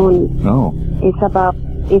about the money. No. It's about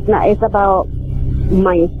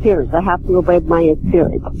my spirit. I have to obey my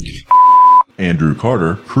spirit. Andrew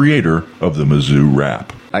Carter, creator of the Mizzou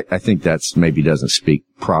Rap. I think that's maybe doesn't speak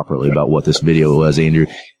properly about what this video was, Andrew.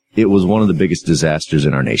 It was one of the biggest disasters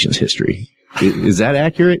in our nation's history. Is that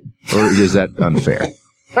accurate, or is that unfair?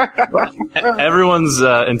 Everyone's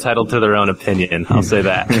entitled to their own opinion. I'll say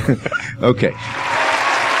that. Okay.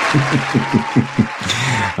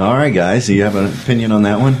 All right, guys. Do you have an opinion on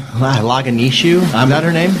that one? Laganishu? Is that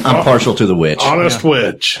her name? I'm partial to the witch. Honest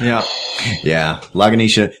witch. Yeah. Yeah.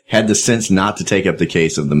 Laganisha had the sense not to take up the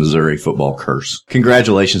case of the Missouri football curse.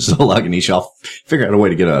 Congratulations to Laganisha. I'll figure out a way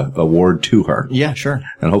to get a award to her. Yeah, sure.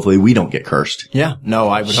 And hopefully we don't get cursed. Yeah. No,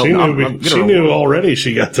 I would hope not. She knew already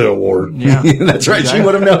she got the award. Yeah. That's right. She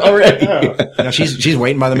would have known already. Yeah, she's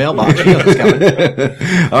waiting by the mailbox. She knows it's coming.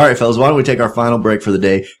 All right, fellas. Why don't we take our final break for the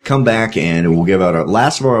day, come back, and we'll give out our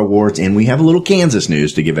last of our awards, and we have a little Kansas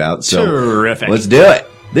news to give out. So terrific. Let's do it.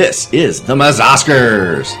 This is the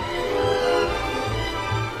MizzOscars.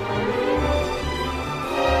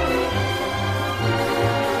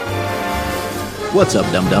 What's up,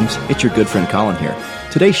 dum-dums? It's your good friend Colin here.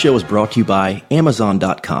 Today's show is brought to you by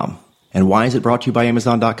Amazon.com. And why is it brought to you by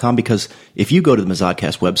Amazon.com? Because if you go to the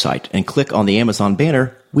MizzOdcast website and click on the Amazon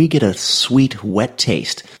banner, we get a sweet, wet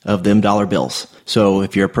taste of them dollar bills. So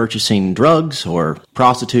if you're purchasing drugs or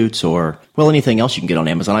prostitutes or, well, anything else you can get on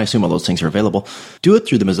Amazon, I assume all those things are available, do it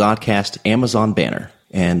through the MizzOdcast Amazon banner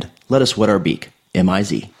and let us wet our beak.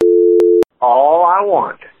 M-I-Z. All I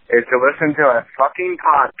want is to listen to a fucking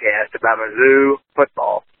podcast about Mizzou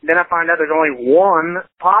football. Then I find out there's only one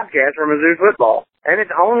podcast for Mizzou football. And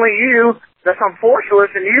it's only you that's on forced to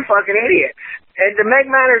listen to you fucking idiots. And to make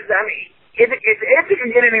matters, I mean, if it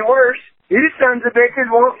can get any worse, you sons of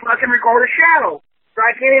bitches won't fucking record a show. So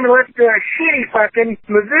I can't even listen to a shitty fucking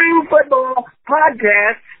Mizzou football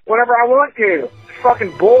podcast whenever I want to. It's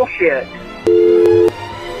fucking bullshit.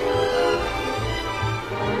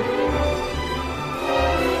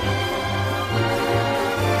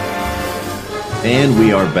 And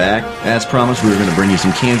we are back. As promised, we were going to bring you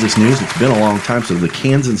some Kansas news. It's been a long time, so the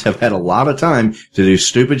Kansans have had a lot of time to do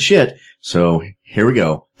stupid shit. So here we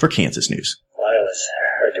go for Kansas news. Wireless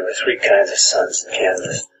heard there were 3 kinds of suns in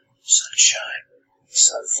Kansas. Sunshine,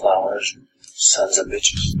 sunflowers, and sons of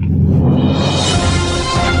bitches.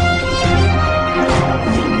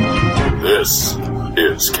 This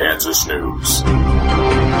is Kansas News.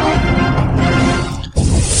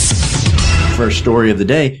 First story of the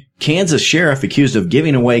day. Kansas sheriff accused of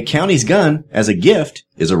giving away county's gun as a gift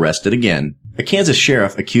is arrested again. A Kansas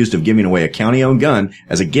sheriff accused of giving away a county-owned gun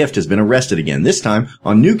as a gift has been arrested again, this time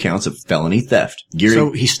on new counts of felony theft.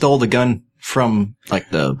 So he stole the gun from,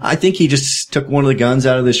 I think he just took one of the guns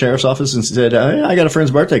out of the sheriff's office and said, I got a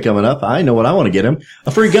friend's birthday coming up. I know what I want to get him.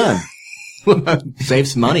 A free gun.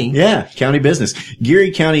 Saves money. Yeah, county business.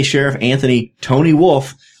 Geary County Sheriff Anthony Tony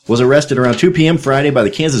Wolf was arrested around 2 p.m. Friday by the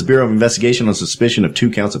Kansas Bureau of Investigation on suspicion of 2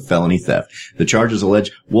 counts of felony theft. The charges allege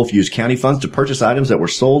Wolf used county funds to purchase items that were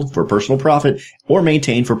sold for personal profit or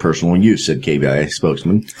maintained for personal use, said KBIA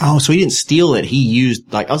spokesman. Oh, so he didn't steal it. He used,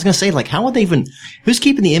 I was going to say, how would they even, who's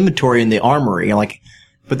keeping the inventory in the armory?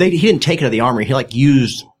 But he didn't take it out of the armory. He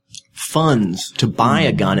used funds to buy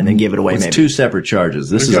a gun and then give it away. It's maybe 2 separate charges.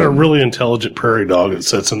 This is a really intelligent prairie dog that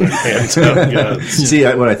sits in their hands. See,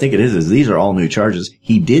 what I think it is these are all new charges.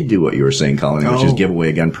 He did do what you were saying, Colin, which is give away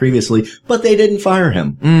a gun previously, but they didn't fire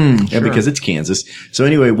him. Sure. Because it's Kansas. So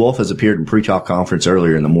anyway, Wolf has appeared in pre-talk conference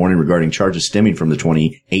earlier in the morning regarding charges stemming from the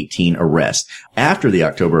 2018 arrest. After the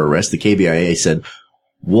October arrest, the KBIA said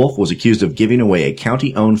Wolf was accused of giving away a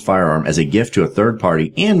county-owned firearm as a gift to a third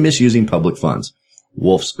party and misusing public funds.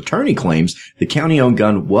 Wolf's attorney claims the county-owned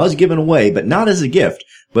gun was given away, but not as a gift,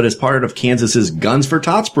 but as part of Kansas's Guns for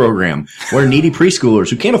Tots program, where needy preschoolers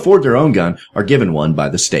who can't afford their own gun are given one by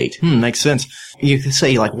the state. Makes sense. You could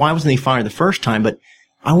say, why wasn't he fired the first time? But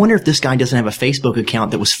I wonder if this guy doesn't have a Facebook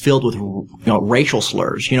account that was filled with, racial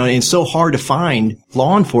slurs. And it's so hard to find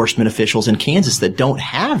law enforcement officials in Kansas that don't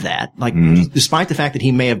have that. Despite the fact that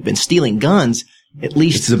he may have been stealing guns, at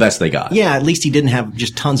least it's the best they got. Yeah, at least he didn't have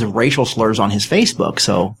just tons of racial slurs on his Facebook.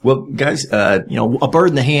 So, well, guys, a bird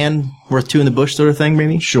in the hand worth 2 in the bush sort of thing,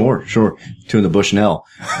 maybe? Sure. 2 in the bush, Nell.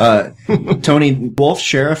 Tony Wolf,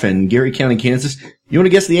 sheriff in Geary County, Kansas. You want to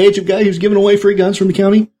guess the age of guy who's giving away free guns from the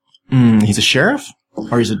county? He's a sheriff?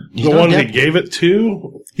 Or he's the one he gave it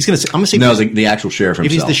to? I'm gonna say. No, the actual sheriff himself.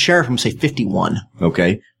 If he's the sheriff, I'm gonna say 51.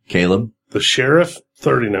 Okay. Caleb? The sheriff,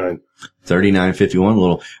 39. 39,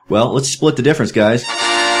 51, well, let's split the difference, guys.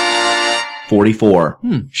 44.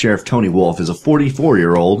 Sheriff Tony Wolf is a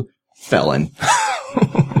 44-year-old felon.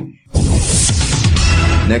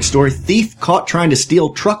 Next story, thief caught trying to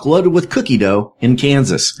steal truck loaded with cookie dough in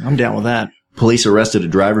Kansas. I'm down with that. Police arrested a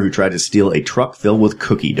driver who tried to steal a truck filled with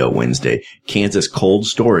cookie dough Wednesday. Kansas Cold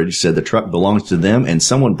Storage said the truck belongs to them and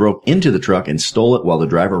someone broke into the truck and stole it while the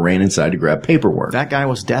driver ran inside to grab paperwork. That guy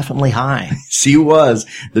was definitely high. He was.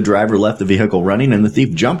 The driver left the vehicle running and the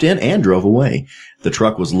thief jumped in and drove away. The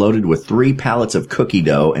truck was loaded with 3 pallets of cookie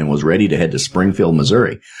dough and was ready to head to Springfield,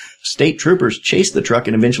 Missouri. State troopers chased the truck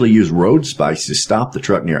and eventually used road spikes to stop the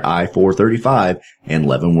truck near I-435 and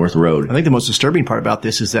Leavenworth Road. I think the most disturbing part about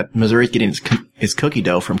this is that Missouri's getting its cookie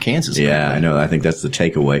dough from Kansas. Yeah, I know. I think that's the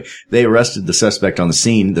takeaway. They arrested the suspect on the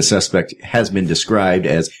scene. The suspect has been described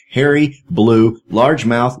as hairy, blue, large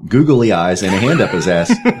mouth, googly eyes, and a hand up his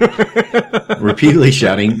ass. Repeatedly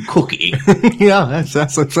shouting, cookie. Yeah, that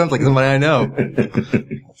sounds like somebody I know.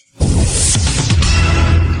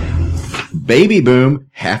 Baby boom.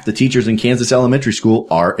 Half the teachers in Kansas elementary school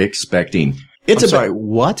are expecting.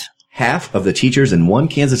 What? Half of the teachers in one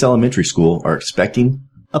Kansas elementary school are expecting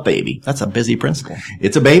a baby. That's a busy principal.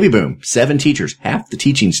 It's a baby boom. 7 teachers, half the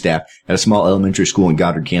teaching staff at a small elementary school in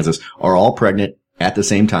Goddard, Kansas, are all pregnant at the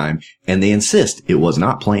same time, and they insist it was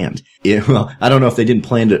not planned. I don't know if they didn't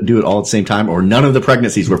plan to do it all at the same time or none of the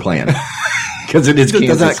pregnancies were planned. Because it is Kansas.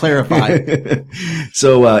 Does not clarify.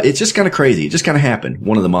 So, it's just kind of crazy. It just kind of happened.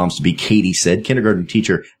 One of the moms to be Katie said, kindergarten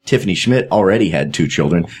teacher Tiffany Schmidt already had 2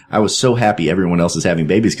 children. I was so happy everyone else is having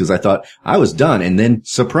babies because I thought I was done. And then,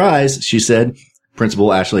 surprise, she said,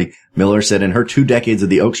 Principal Ashley Miller said in her 2 decades of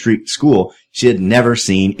the Oak Street School, she had never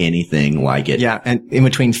seen anything like it. Yeah, and in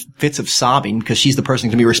between fits of sobbing, because she's the person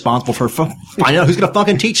who can be responsible for finding out who's going to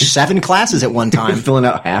fucking teach 7 classes at one time. Filling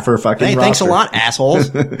out half her fucking roster. Thanks a lot, assholes.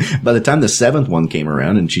 By the time the 7th one came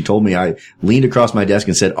around and she told me, I leaned across my desk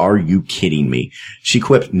and said, "Are you kidding me?" She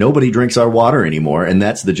quipped, "Nobody drinks our water anymore," and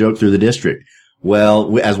that's the joke through the district.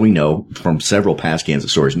 Well, as we know from several past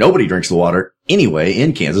Kansas stories, nobody drinks the water anyway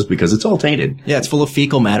in Kansas because it's all tainted. Yeah, it's full of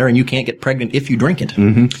fecal matter and you can't get pregnant if you drink it.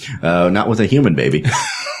 Not with a human baby.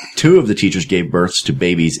 2 of the teachers gave births to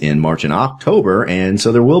babies in March and October, and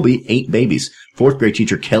so there will be 8 babies. 4th grade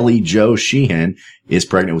teacher Kelly Jo Sheehan is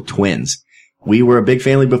pregnant with twins. "We were a big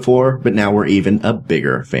family before, but now we're even a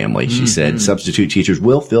bigger family," she said. Substitute teachers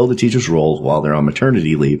will fill the teachers' roles while they're on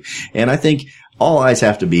maternity leave. And I think all eyes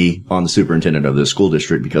have to be on the superintendent of the school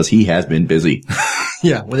district because he has been busy.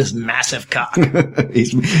 Yeah, with his massive cock.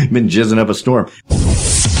 He's been jizzing up a storm.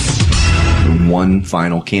 One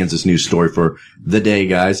final Kansas news story for the day,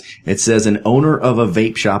 guys. It says an owner of a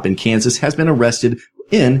vape shop in Kansas has been arrested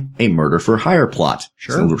in a murder for hire plot.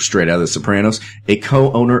 Sure. So straight out of The Sopranos. A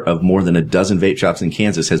co-owner of more than a dozen vape shops in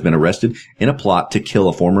Kansas has been arrested in a plot to kill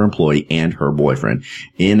a former employee and her boyfriend.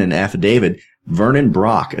 In an affidavit, Vernon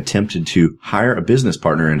Brock attempted to hire a business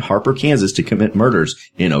partner in Harper, Kansas to commit murders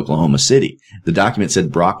in Oklahoma City. The document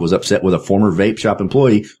said Brock was upset with a former vape shop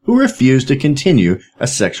employee who refused to continue a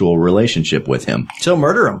sexual relationship with him. So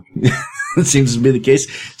murder him. It seems to be the case.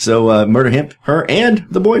 So murder him, her, and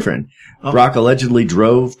the boyfriend. Oh. Brock allegedly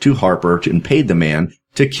drove to Harper and paid the man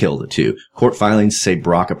to kill the 2. Court filings say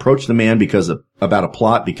Brock approached the man about a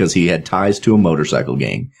plot because he had ties to a motorcycle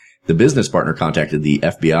gang. The business partner contacted the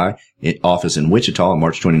FBI office in Wichita on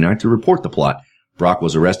March 29th to report the plot. Brock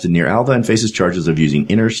was arrested near Alva and faces charges of using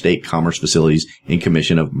interstate commerce facilities in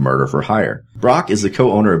commission of murder for hire. Brock is the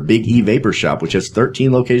co-owner of Big E Vapor Shop, which has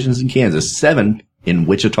 13 locations in Kansas, 7 in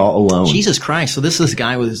Wichita alone. Jesus Christ. So this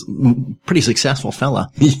guy was a pretty successful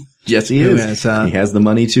fella. Yes, he is. He has the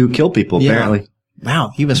money to kill people, apparently.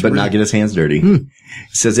 Wow, he must but not get his hands dirty. It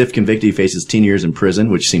says if convicted, he faces 10 years in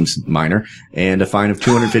prison, which seems minor, and a fine of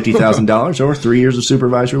 $250,000 or 3 years of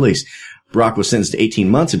supervised release. Brock was sentenced to 18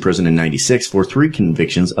 months in prison in 96 for 3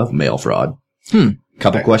 convictions of mail fraud.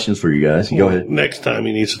 Couple questions for you guys. Go ahead. Next time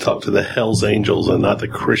he needs to talk to the Hells Angels and not the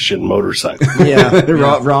Christian motorcycle. Yeah,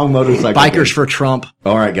 wrong motorcycle. Bikers for Trump.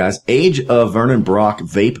 All right, guys. Age of Vernon Brock,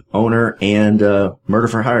 vape owner and murder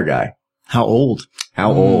for hire guy. How old?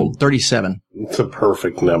 37. It's a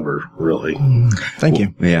perfect number, really. Thank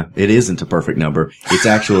you. Yeah, it isn't a perfect number. It's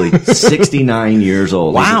actually 69 years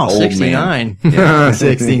old. Wow, He's an old 69. Man. Yeah.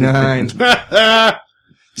 69.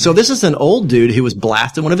 So this is an old dude who was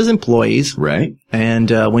blasting one of his employees. Right. And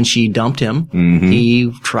when she dumped him,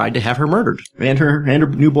 he tried to have her murdered. And her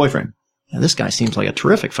new boyfriend. Yeah, this guy seems like a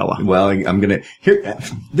terrific fella. Well,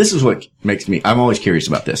 this is what makes me, I'm always curious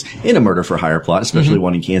about this. In a murder for hire plot, especially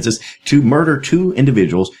one in Kansas, to murder 2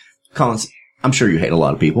 individuals. Collins, I'm sure you hate a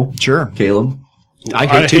lot of people. Sure. Caleb? I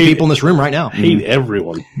hate 2 people in this room right now. Hate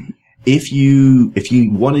everyone. If you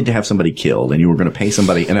wanted to have somebody killed and you were going to pay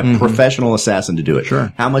somebody and a professional assassin to do it,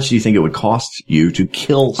 sure. How much do you think it would cost you to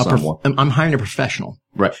kill someone? I'm hiring a professional.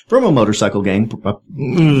 Right. From a motorcycle gang.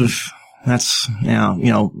 That's,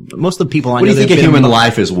 most of the people I know. What do you think a human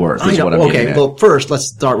life is worth? Is what I'm getting at. Well, first, let's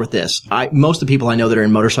start with this. Most of the people I know that are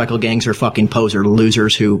in motorcycle gangs are fucking poser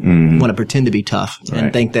losers who want to pretend to be tough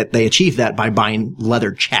and think that they achieve that by buying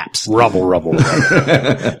leather chaps. Rubble. But,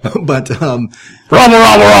 Rubble.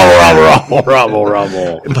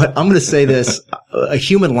 But I'm going to say this. A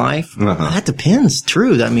human life, that depends.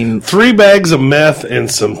 True. I mean, 3 bags of meth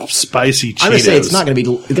and some spicy Cheetos. I would say it's going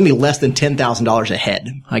to be less than $10,000 a head,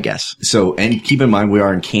 I guess. So, and keep in mind we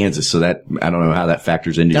are in Kansas, so that, I don't know how that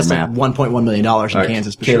factors into your math. That's like $1.1 million in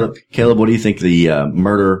Kansas. Caleb, what do you think the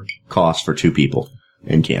murder cost for 2 people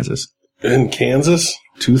in Kansas? In Kansas,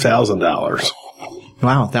 $2,000.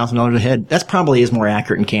 Wow, $1,000 a head. That's probably is more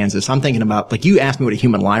accurate in Kansas. I'm thinking about, like, you asked me what a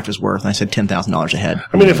human life is worth, and I said $10,000 a head.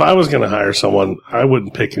 I mean, if I was going to hire someone, I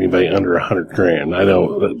wouldn't pick anybody under $100,000. I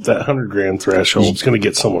know that $100,000 threshold is going to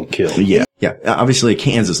get someone killed. Yeah. Yeah. Obviously, a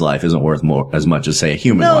Kansas life isn't worth as much as, say, a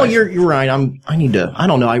human life. No, you're right. I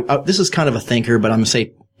don't know. This is kind of a thinker, but I'm going to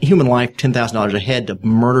say human life, $10,000 a head to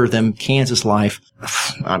murder them. Kansas life,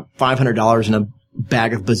 $500 in a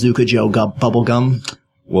bag of Bazooka Joe bubble gum.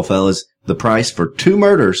 Well, fellas, the price for 2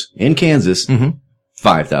 murders in Kansas,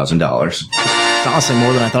 $5,000. It's honestly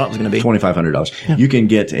more than I thought it was going to be. $2,500. Yeah. You can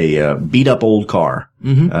get a beat up old car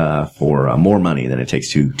for more money than it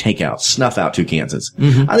takes to snuff out 2 Kansas.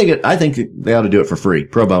 I think they ought to do it for free,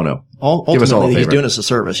 pro bono. Ultimately, he's doing us a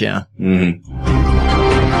service. Yeah.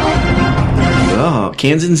 Oh, Well,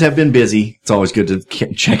 Kansans have been busy. It's always good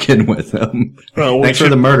to check in with them. Well, Thanks for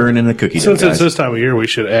the murdering and the cookie dough, Since it's this time of year, we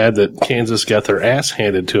should add that Kansas got their ass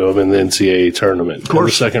handed to them in the NCAA tournament. Of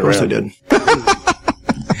course, in the second round. They did.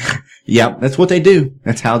 Yeah, that's what they do.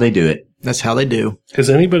 That's how they do it. That's how they do. Has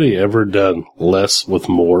anybody ever done less with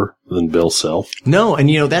more than Bill Self? No, and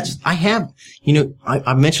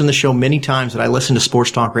I've mentioned the show many times that I listen to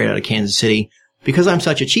sports talk right out of Kansas City because I'm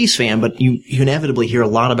such a Chiefs fan, but you inevitably hear a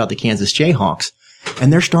lot about the Kansas Jayhawks,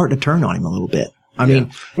 and they're starting to turn on him a little bit. I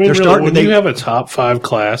mean, they're really, starting when you have a top 5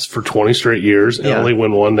 class for 20 straight years and only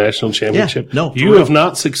win one national championship, you have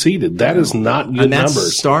not succeeded. That is not good and that's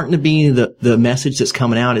numbers. Starting to be the message that's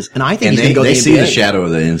coming out and I think and he's going to go to the NBA. They see the shadow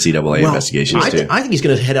of the NCAA investigations too. I think he's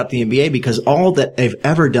going to head up the NBA because all that they've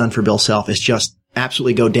ever done for Bill Self is just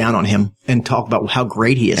absolutely go down on him and talk about how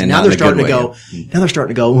great he is. And now they're starting to go,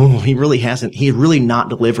 oh, he really not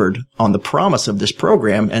delivered on the promise of this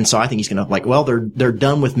program. And so I think he's going to they're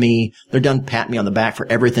done with me. They're done patting me on the back for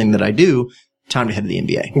everything that I do. Time to head to the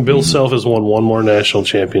NBA. Bill Self has won one more national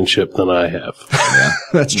championship than I have. Yeah,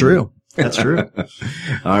 that's true. That's true.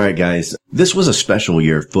 All right, guys. This was a special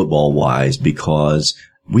year football wise because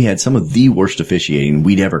we had some of the worst officiating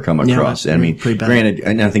we'd ever come across. Yeah, I mean, granted,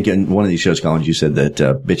 and I think in one of these shows, Collins, you said that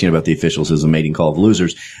bitching about the officials is a mating call of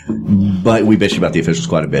losers, but we bitched about the officials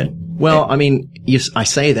quite a bit. Well, I mean, I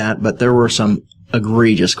say that, but there were some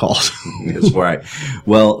egregious calls. That's right.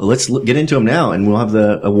 Well, let's get into them now, and we'll have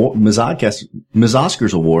the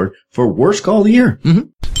MizzOscars Award for Worst Call of the Year. Mm-hmm.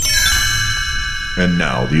 And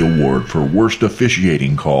now the award for Worst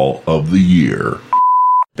Officiating Call of the Year.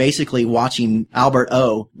 Basically watching Albert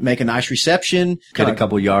O make a nice reception. Get a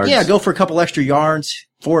couple yards. Yeah, go for a couple extra yards.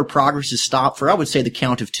 Forward progress is stopped for, I would say, the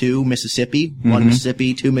count of 2 Mississippi. 1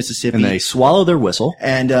 Mississippi, 2 Mississippi. And they swallow their whistle.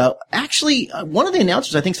 And actually, one of the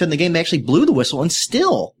announcers, I think, said in the game they actually blew the whistle and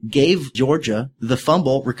still gave Georgia the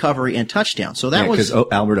fumble, recovery, and touchdown. So that was... because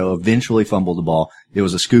Albert O eventually fumbled the ball. It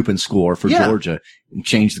was a scoop and score for Georgia. And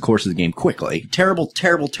changed the course of the game quickly. Terrible,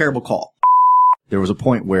 terrible, terrible call. There was a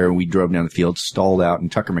point where we drove down the field, stalled out,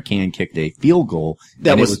 and Tucker McCann kicked a field goal.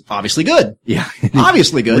 That was obviously good. Yeah.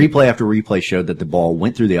 Obviously good. Replay after replay showed that the ball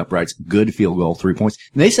went through the uprights. Good field goal, 3 points.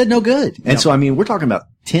 And they said no good. And so, I mean, we're talking about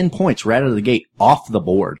 10 points right out of the gate off the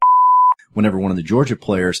board. Whenever one of the Georgia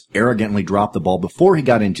players arrogantly dropped the ball before he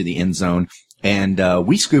got into the end zone. And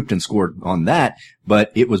we scooped and scored on that,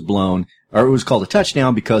 but it was blown, or it was called a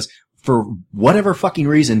touchdown because for whatever fucking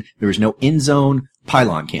reason, there was no end zone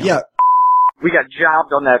pylon cam. Yeah. We got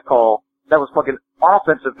jobbed on that call. That was fucking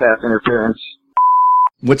offensive pass interference.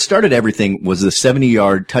 What started everything was the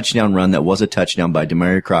 70-yard touchdown run that was a touchdown by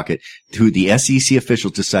Demario Crockett, who the SEC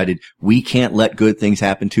officials decided we can't let good things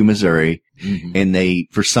happen to Missouri. Mm-hmm. And they,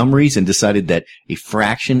 for some reason, decided that a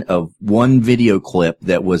fraction of one video clip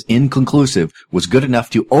that was inconclusive was good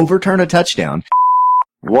enough to overturn a touchdown.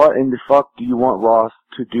 What in the fuck do you want Ross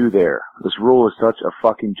to do there? This rule is such a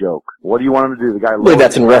fucking joke. What do you want him to do? The guy lowers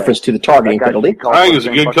that's in reference to the targeting penalty. I think it's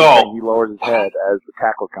a good call. He lowers his head as the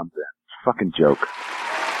tackle comes in. Fucking joke.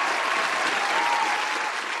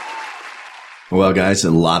 Well, guys,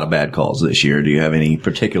 a lot of bad calls this year. Do you have any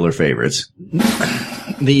particular favorites?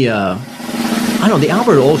 I don't know, the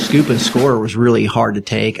Albert O scoop and score was really hard to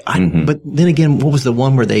take. But then again, what was the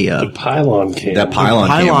one where they... the pylon cam. That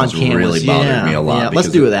pylon cam really bothered me a lot. Yeah, let's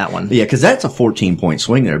do that one. Yeah, because that's a 14-point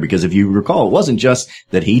swing there. Because if you recall, it wasn't just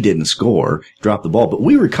that he didn't score, dropped the ball, but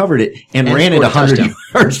we recovered it and ran it 100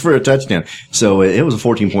 yards for a touchdown. So it was a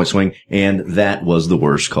 14-point swing, and that was the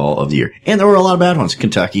worst call of the year. And there were a lot of bad ones.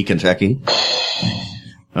 Kentucky.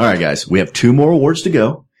 All right, guys, we have 2 more awards to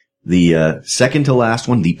go. The second to last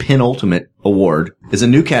one, the penultimate award, is a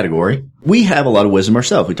new category. We have a lot of wisdom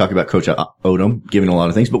ourselves. We talk about Coach Odom giving a lot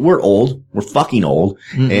of things, but we're old. We're fucking old.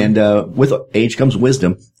 And with age comes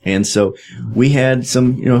wisdom. And so we had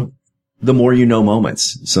some, the more you know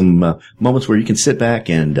moments. Some moments where you can sit back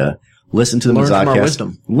and listen to the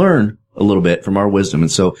MizzOscars. Learn a little bit from our wisdom.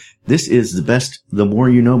 And so this is the best, the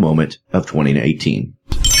more you know moment of 2018.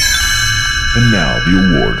 And now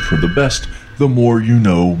the award for the best, the more you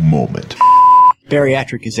know moment.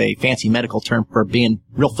 Bariatric is a fancy medical term for being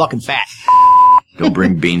real fucking fat. Don't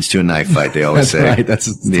bring beans to a knife fight, they always say. Right. That's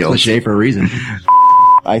the cliche for a reason.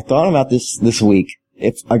 I thought about this week.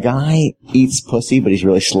 If a guy eats pussy, but he's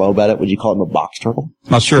really slow about it, would you call him a box turtle?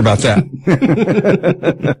 Not sure about that.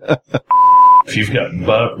 If you've got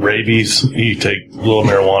butt rabies, you take a little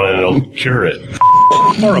marijuana and it'll cure it.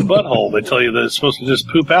 Or a butthole, they tell you that it's supposed to just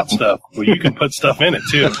poop out stuff. Well, you can put stuff in it,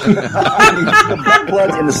 too. Butt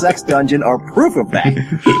plugs in the sex dungeon are proof of that.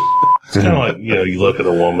 It's kind of like, you look at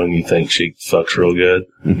a woman, you think she fucks real good.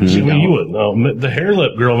 Mm-hmm. You wouldn't know. The hair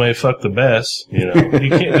lip girl may fuck the best. You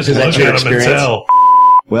can't just look at them and tell.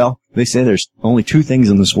 Well, they say there's only 2 things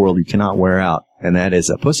in this world you cannot wear out, and that is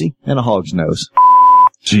a pussy and a hog's nose.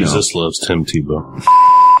 Jesus loves Tim Tebow.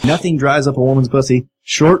 Nothing dries up a woman's pussy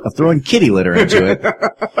short of throwing kitty litter into it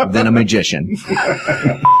than a magician.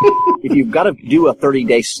 If you've got to do a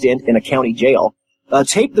 30-day stint in a county jail,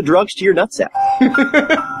 tape the drugs to your nutsack.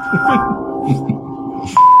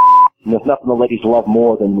 There's nothing the ladies love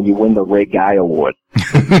more than when you win the Ray Guy Award.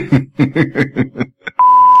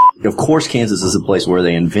 Of course, Kansas is a place where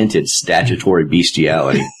they invented statutory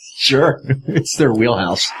bestiality. Sure. It's their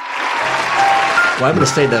wheelhouse. Well, I'm going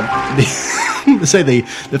to say the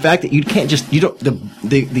fact that you can't just,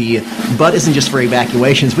 the butt isn't just for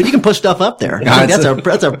evacuations, but you can put stuff up there. I think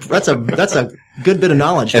that's a good bit of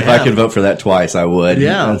knowledge. If I could vote for that twice, I would.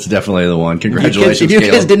 Yeah. That's definitely the one. Congratulations, Caleb.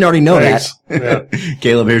 You kids didn't already know that. Yeah.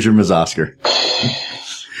 Caleb, here's your MizzOscar.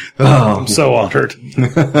 Oh, I'm so honored.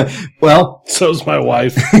 Well, so's my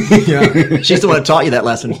wife. Yeah. She's the one that taught you that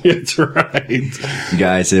lesson. That's right.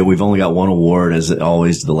 Guys, we've only got one award. As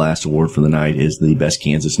always, the last award for the night is the best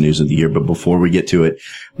Kansas news of the year. But before we get to it,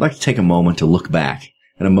 I'd like to take a moment to look back,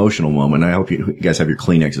 an emotional moment. I hope you guys have your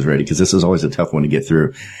Kleenexes ready, because this is always a tough one to get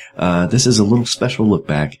through. This is a little special look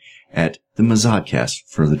back at the MizzOscars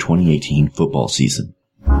for the 2018 football season.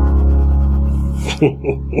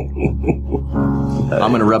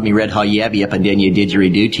 I'm gonna rub me red hot yabby up and then you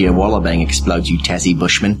didgeridoo to your wallabang explodes, you Tassie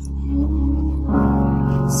Bushman.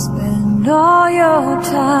 Spend all your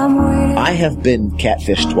time waiting. I have been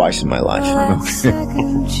catfished twice in my life.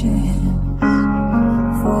 Second chance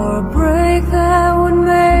for a break that would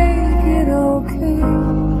make it okay.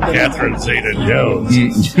 Catherine Zeta-Jones.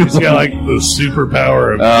 She's got like the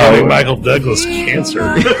superpower of giving Michael Douglas cancer.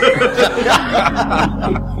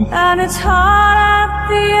 And it's hard at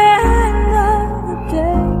the end of the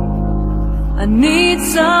day. I need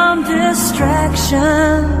some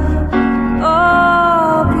distraction.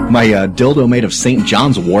 Oh, my dildo made of St.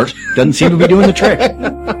 John's wort doesn't seem to be doing the trick.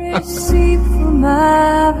 Receipt for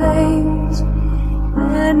my veins.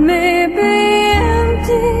 Let me be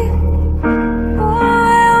empty.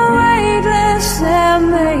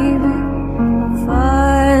 And maybe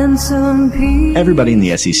find some peace. Everybody in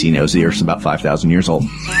the SEC knows the Earth's about 5,000 years old. In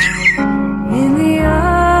the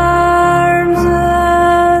arms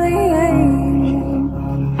of the angel,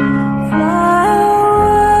 fly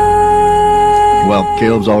away. Well,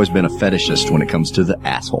 Caleb's always been a fetishist when it comes to the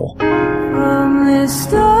asshole. From this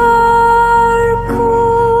dark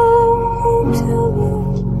hotel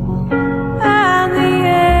room and the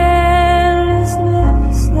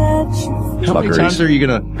endlessness that you how many times are you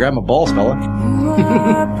going to grab my balls, fella?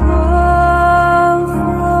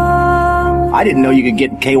 I didn't know you could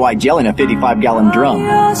get KY jelly in a 55-gallon drum.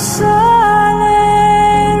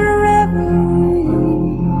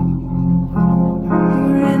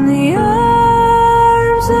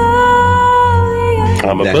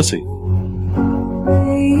 I'm a pussy.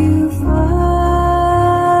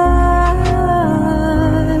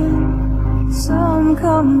 Some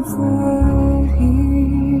comfort here.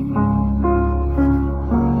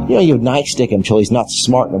 You nightstick him till he's not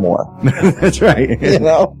smart no more. That's right. You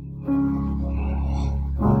know?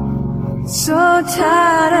 So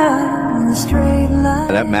tired of the straight line.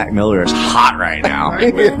 That Mac Miller is hot right now.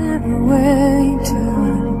 Everywhere you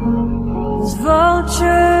turn, there's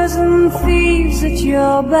vultures and thieves at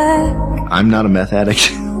your back. I'm not a meth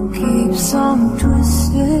addict. Keep some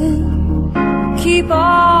twisted. Keep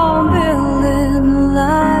on building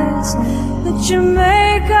lies that you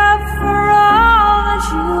make up for all that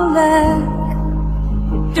you lack.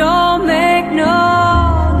 Don't make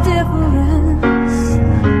no difference.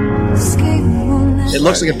 Escape one. It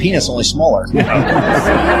looks like a penis, only smaller. Okay.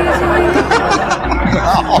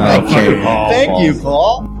 Thank you,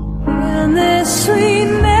 Paul. In this sweet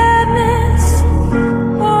madness,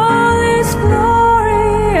 all this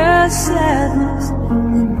glorious sadness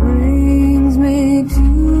that brings me to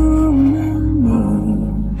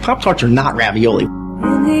my knees. Pop-Tarts are not ravioli.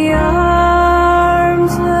 In the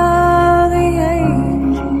arms of the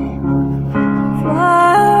angel,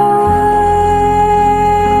 fly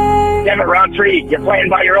away. Damn it, Roundtree, you're playing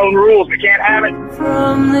by your own rules. We can't have it.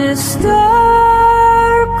 From this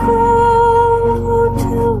dark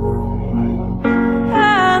hotel room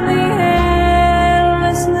and the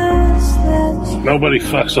endlessness that you Nobody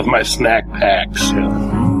fucks with my snack packs.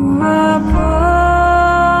 are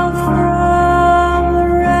pulled from the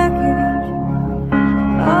wreckage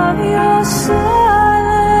of your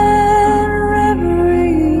silent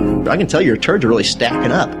reverie. I can tell your turds are really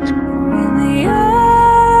stacking up. In the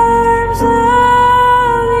arms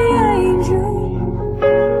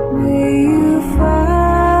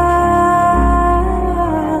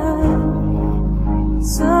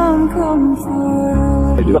some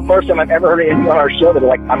comfort. This is the first time I've ever heard anything on our show that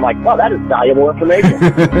I'm like, wow, that is valuable information. We're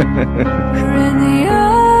in the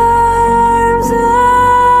arms of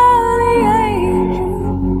the angel.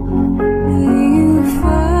 May you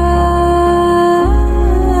find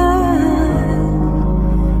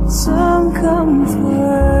some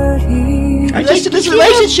comfort here. This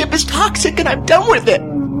relationship is toxic and I'm done with it.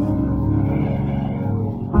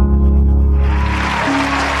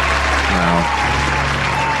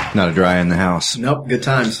 Not a dry in the house. Nope, good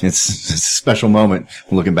times. It's a special moment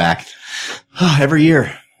looking back. Every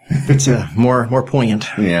year. It's more poignant.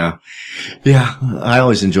 Yeah. Yeah. I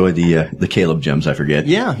always enjoy the Caleb gems, I forget.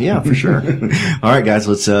 Yeah, for sure. All right, guys,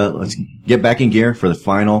 let's get back in gear for the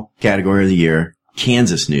final category of the year.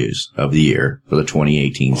 Kansas news of the year for the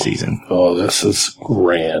 2018 season. Oh, this is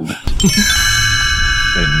grand.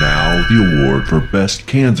 And now the award for best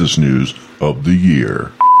Kansas news of the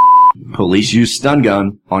year. Police use stun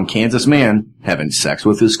gun on Kansas man having sex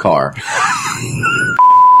with his car.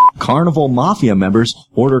 Carnival Mafia members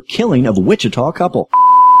order killing of Wichita couple.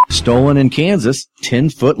 Stolen in Kansas,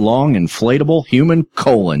 10-foot-long inflatable human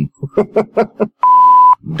colon.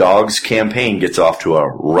 Dogs campaign gets off to a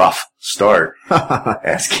rough start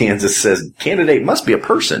as Kansas says candidate must be a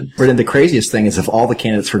person. But then the craziest thing is if all the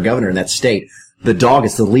candidates for governor in that state, the dog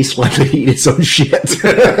is the least likely to eat its own shit.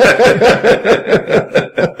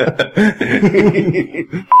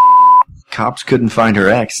 Cops couldn't find her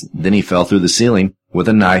ex, then he fell through the ceiling with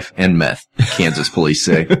a knife and meth, Kansas police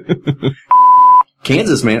say.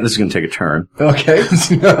 Kansas man, this is going to take a turn. Okay.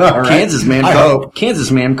 All right.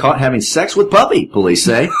 Kansas man caught having sex with puppy, police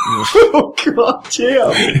say. Oh, God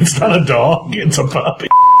damn. It's not a dog, it's a puppy.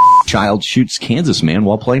 Child shoots Kansas man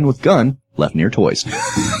while playing with gun left near toys.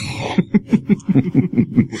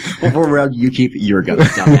 Where you keep your gun,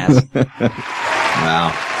 dumbass.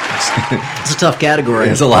 Wow. It's a tough category.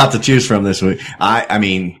 It's a lot to choose from this week. I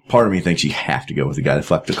mean, part of me thinks you have to go with the guy that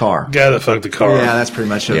fucked the car. Guy that fucked the car. Yeah, that's pretty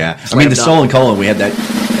much it. Yeah. I mean, the stolen colon, we had that.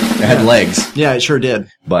 It had legs. Yeah, it sure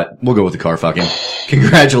did. But we'll go with the car fucking.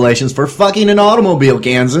 Congratulations for fucking an automobile,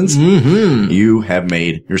 Kansans. Mm-hmm. You have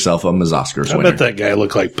made yourself a MizzOscars winner. I bet that guy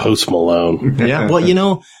looked like Post Malone. Yeah. Well, you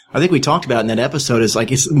know, I think we talked about in that episode is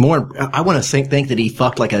like, it's more, I want to think that he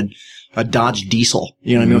fucked like a Dodge Diesel,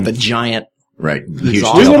 you know what I mean, with a giant. Right. We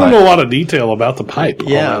went into a lot of detail about the pipe.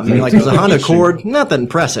 Yeah. I mean, like, there's a Honda Accord, not that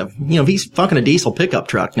impressive. You know, if he's fucking a diesel pickup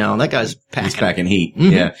truck now, that guy's packing. He's packing heat.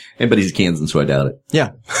 Mm-hmm. Yeah. But he's a Kansan, so I doubt it.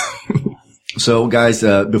 Yeah. So, guys,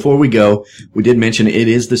 before we go, we did mention it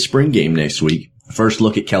is the spring game next week. First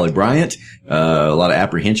look at Kelly Bryant. A lot of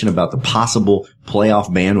apprehension about the possible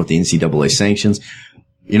playoff ban with the NCAA sanctions.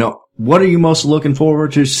 You know, what are you most looking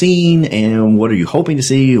forward to seeing, and what are you hoping to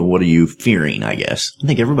see, or what are you fearing, I guess? I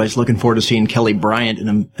think everybody's looking forward to seeing Kelly Bryant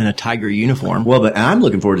in a Tiger uniform. Well, but I'm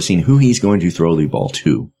looking forward to seeing who he's going to throw the ball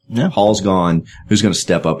to. Yeah. Hall's gone. Who's going to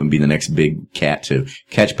step up and be the next big cat to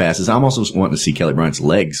catch passes? I'm also wanting to see Kelly Bryant's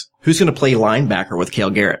legs. Who's going to play linebacker with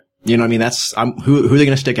Cale Garrett? You know what I mean? That's, who are they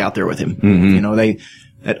going to stick out there with him? Mm-hmm. You know,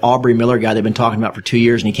 that Aubrey Miller guy they've been talking about for 2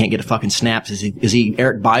 years and he can't get a fucking snaps. Is he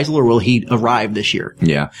Eric Beisel or will he arrive this year?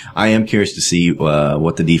 Yeah. I am curious to see,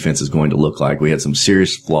 what the defense is going to look like. We had some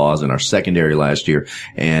serious flaws in our secondary last year,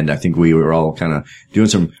 and I think we were all kind of doing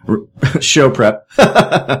some show prep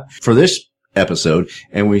for this episode,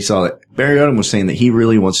 and we saw that Barry Odom was saying that he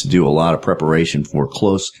really wants to do a lot of preparation for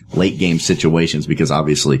close late game situations because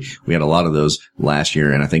obviously we had a lot of those last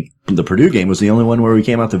year, and I think the Purdue game was the only one where we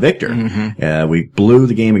came out the victor. Mm-hmm. We blew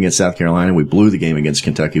the game against South Carolina. We blew the game against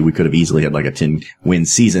Kentucky. We could have easily had like a 10-win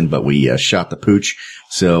season, but we shot the pooch.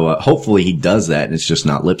 So hopefully he does that, and it's just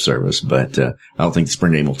not lip service. But I don't think the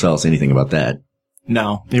spring game will tell us anything about that.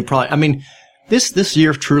 No, you probably. I mean, this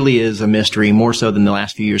year truly is a mystery, more so than the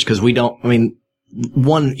last few years, because we don't. I mean,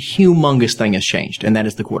 one humongous thing has changed, and that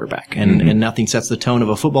is the quarterback, and and nothing sets the tone of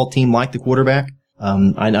a football team like the quarterback.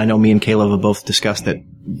 I know me and Caleb have both discussed that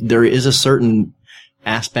there is a certain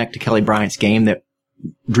aspect to Kelly Bryant's game that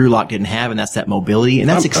Drew Lock didn't have, and that's that mobility, and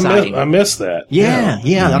that's exciting. I miss that. Yeah.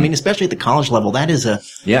 I mean, especially at the college level, that's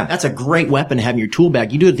a great weapon to have in your tool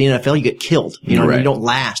bag. You do it at the NFL, you get killed. You know, you don't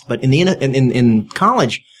last. But in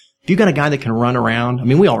college, if you got a guy that can run around, I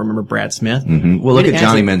mean, we all remember Brad Smith. Well, look at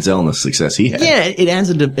Johnny Manziel and the success he had. Yeah, it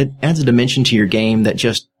adds a dimension to your game that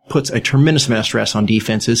just puts a tremendous amount of stress on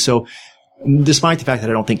defenses. So, despite the fact that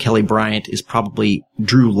I don't think Kelly Bryant is probably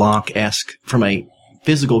Drew Lock-esque from a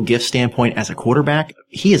physical gift standpoint as a quarterback,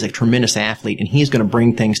 he is a tremendous athlete, and he's going to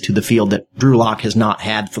bring things to the field that Drew Lock has not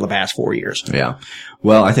had for the past 4 years. Yeah.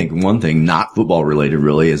 Well, I think one thing not football related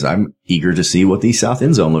really is I'm eager to see what the south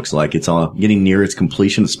end zone looks like. It's all getting near its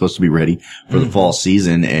completion. It's supposed to be ready for the fall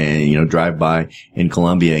season, and, drive by in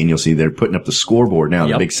Columbia and you'll see they're putting up the scoreboard now,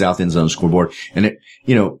 the big south end zone scoreboard. And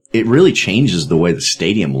it really changes the way the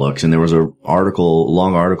stadium looks. And there was a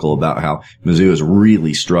long article about how Mizzou has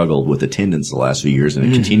really struggled with attendance the last few years, and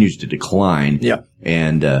it continues to decline. Yeah.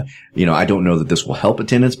 And, I don't know that this will help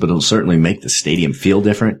attendance, but it'll certainly make the stadium feel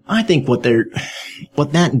different. I think what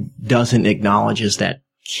that doesn't acknowledge is that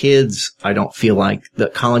kids, I don't feel like the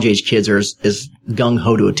college age kids are as gung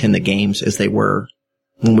ho to attend the games as they were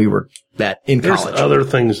when we were in college. There's other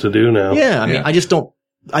things to do now. Yeah. I mean,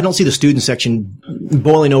 I don't see the student section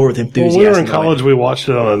boiling over with enthusiasm. When we were in college, we watched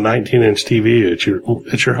it on a 19-inch TV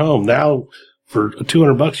at your home. Now, for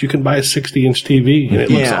 $200, you can buy a 60-inch TV, and it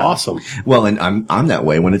looks awesome. Well, and I'm that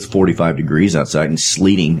way when it's 45 degrees outside and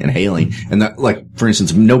sleeting and hailing. And that, like, for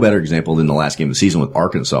instance, no better example than the last game of the season with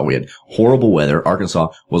Arkansas. We had horrible weather.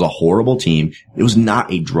 Arkansas was a horrible team. It was not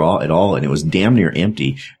a draw at all, and it was damn near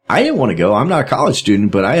empty. I didn't want to go. I'm not a college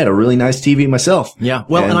student, but I had a really nice TV myself. Yeah.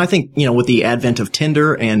 Well, and I think, with the advent of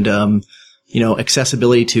Tinder and,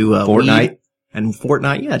 accessibility to, Fortnite. And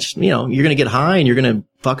Fortnite, you're going to get high and you're going to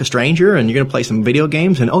fuck a stranger and you're going to play some video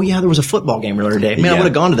games. And, there was a football game the other day. Man, I would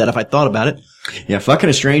have gone to that if I thought about it. Yeah, fucking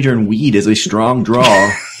a stranger and weed is a strong draw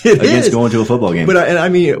against going to a football game.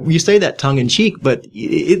 But, you say that tongue in cheek, but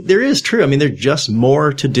there is true. I mean, there's just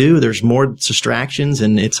more to do. There's more distractions,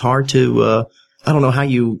 and it's hard to, I don't know how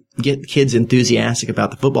you get kids enthusiastic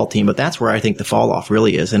about the football team, but that's where I think the fall off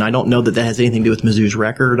really is. And I don't know that has anything to do with Mizzou's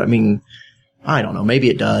record. I mean, I don't know. Maybe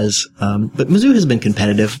it does. But Mizzou has been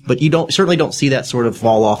competitive, but certainly don't see that sort of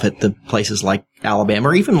fall off at the places like Alabama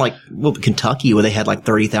or even Kentucky, where they had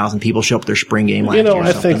 30,000 people show up at their spring game last year.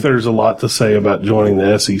 I think there's a lot to say about joining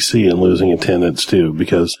the SEC and losing attendance too,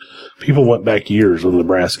 because people went back years with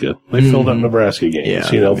Nebraska. They filled up Nebraska games,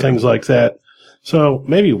 things like that. So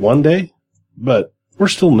maybe one day, but we're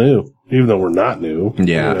still new, even though we're not new.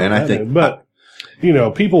 Yeah. And I think,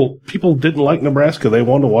 people didn't like Nebraska. They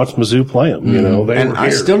wanted to watch Mizzou play them. I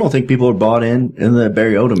still don't think people are bought in the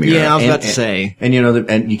Barry Odom era. Yeah, I was about to say. And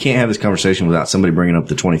you can't have this conversation without somebody bringing up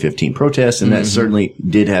the 2015 protests, and that certainly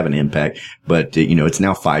did have an impact. But it's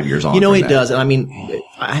now 5 years on. It does. And I mean,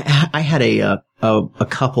 I had a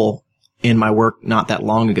couple in my work not that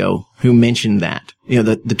long ago who mentioned that,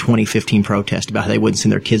 the 2015 protest about how they wouldn't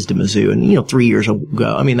send their kids to Mizzou. And, 3 years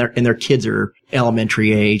ago, I mean, their kids are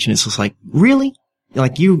elementary age, and it's just like, really?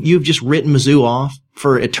 You've just written Mizzou off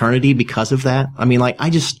for eternity because of that? I mean,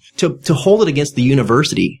 to hold it against the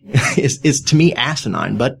university is to me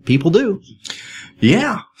asinine, but people do.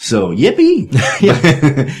 Yeah. So yippee.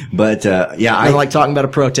 But I like talking about a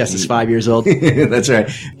protest that's 5 years old. That's right.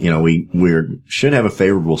 We should have a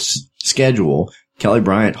favorable schedule. Kelly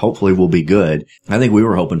Bryant hopefully will be good. I think we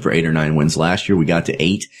were hoping for 8 or 9 wins last year. We got to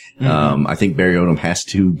 8. I think Barry Odom has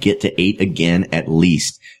to get to 8 again at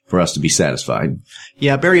least for us to be satisfied.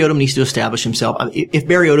 Yeah, Barry Odom needs to establish himself. If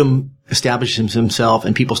Barry Odom establishes himself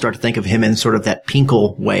and people start to think of him in sort of that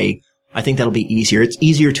Pinkel way, I think that'll be easier. It's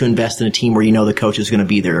easier to invest in a team where the coach is going to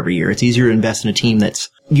be there every year. It's easier to invest in a team that's,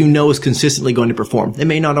 is consistently going to perform. They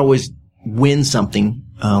may not always win something,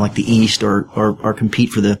 like the East or compete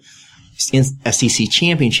for the SEC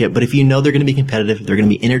championship, but if they're going to be competitive, they're going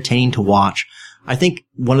to be entertaining to watch. I think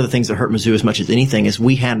one of the things that hurt Mizzou as much as anything is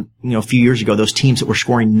we had, a few years ago, those teams that were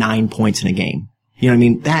scoring 9 points in a game.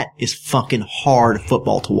 That is fucking hard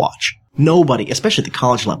football to watch. Nobody, especially at the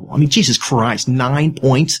college level. I mean, Jesus Christ, 9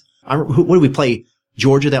 points. What did we play?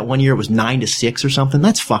 Georgia that one year? It was 9-6 or something.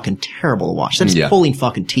 That's fucking terrible to watch. That's pulling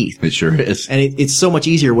fucking teeth. It sure is. And it's so much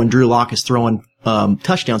easier when Drew Lock is throwing,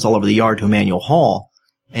 touchdowns all over the yard to Emmanuel Hall.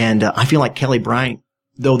 And, I feel like Kelly Bryant,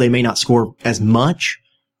 though they may not score as much,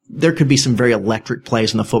 there could be some very electric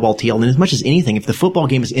plays on the football field. And as much as anything, if the football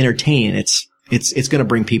game is entertaining, it's going to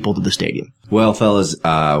bring people to the stadium. Well, fellas,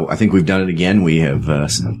 I think we've done it again. We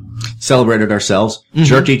have celebrated ourselves,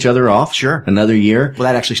 jerked each other off. Sure. Another year. Well,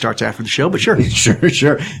 that actually starts after the show, but sure.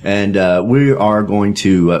 Sure. And we are going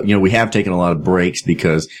to, we have taken a lot of breaks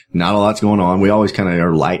because not a lot's going on. We always kind of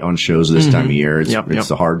are light on shows this time of year. It's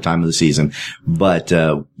the hard time of the season. But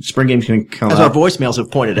spring game's going to come As our voicemails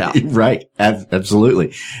have pointed out. Right.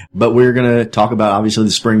 Absolutely. But we're going to talk about, obviously,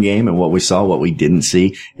 the spring game and what we saw, what we didn't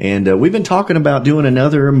see. And we've been talking about doing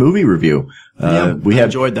another movie review. We have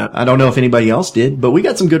enjoyed that. I don't know if anybody else did, but we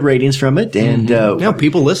got some good ratings from it, and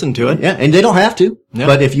people listen to it. Yeah, and they don't have to. Yeah.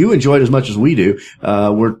 But if you enjoyed as much as we do,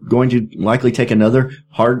 we're going to likely take another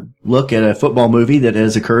hard look at a football movie that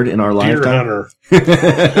has occurred in our Deer lifetime. Hunter.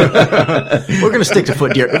 We're going to stick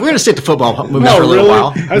to football movies for a little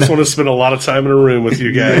while. I just want to spend a lot of time in a room with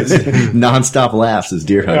you guys. Non-stop laughs is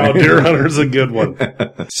Deer Hunter. Oh, Deer Hunter's a good one.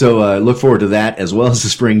 So look forward to that as well as the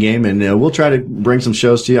spring game, and we'll try to bring some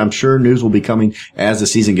shows to you. I'm sure news will be coming as the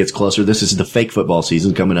season gets closer. This is the fake football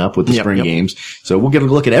season coming up with the spring games, so we'll get a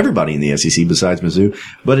look at everybody in the SEC besides Mizzou.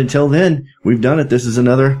 But until then, we've done it. This is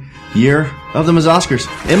another year of the MizzOscars.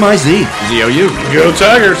 M-I-Z-Z-O-U. Go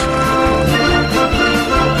Tigers!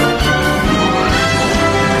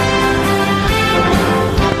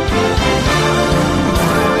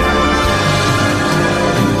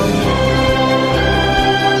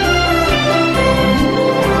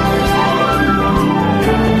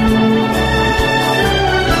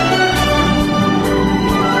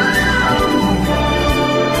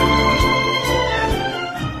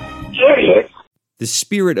 The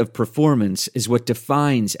spirit of performance is what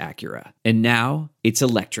defines Acura. And now, it's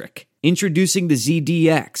electric. Introducing the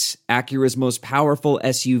ZDX, Acura's most powerful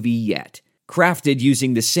SUV yet. Crafted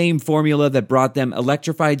using the same formula that brought them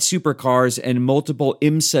electrified supercars and multiple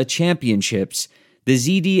IMSA championships, the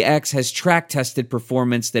ZDX has track-tested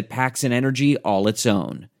performance that packs an energy all its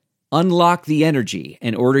own. Unlock the energy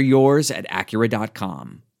and order yours at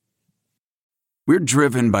Acura.com. We're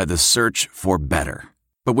driven by the search for better.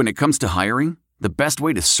 But when it comes to hiring, the best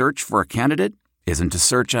way to search for a candidate isn't to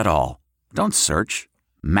search at all. Don't search,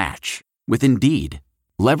 match with Indeed.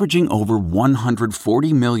 Leveraging over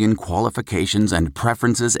 140 million qualifications and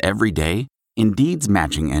preferences every day, Indeed's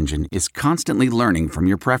matching engine is constantly learning from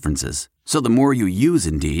your preferences. So the more you use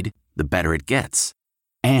Indeed, the better it gets.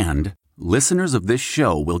 And listeners of this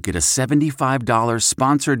show will get a $75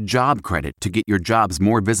 sponsored job credit to get your jobs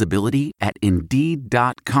more visibility at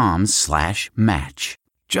Indeed.com/match.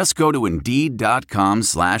 Just go to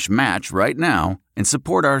Indeed.com/match right now and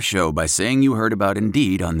support our show by saying you heard about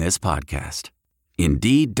Indeed on this podcast.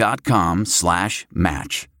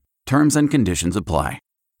 Indeed.com/match. Terms and conditions apply.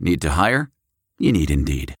 Need to hire? You need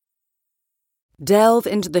Indeed. Delve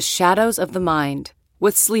into the shadows of the mind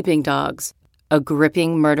with Sleeping Dogs, a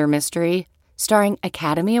gripping murder mystery starring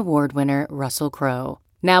Academy Award winner Russell Crowe.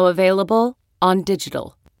 Now available on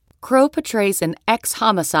digital. Crowe portrays an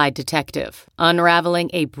ex-homicide detective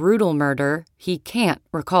unraveling a brutal murder he can't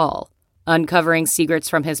recall. Uncovering secrets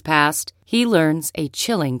from his past, he learns a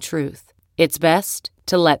chilling truth. It's best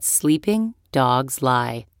to let sleeping dogs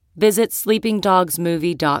lie. Visit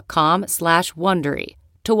sleepingdogsmovie.com/Wondery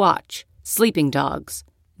to watch Sleeping Dogs,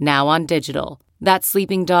 now on digital. That's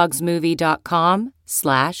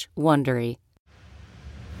sleepingdogsmovie.com/Wondery.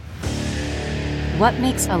 What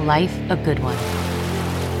makes a life a good one?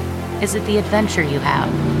 Is it the adventure you have?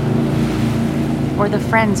 Or the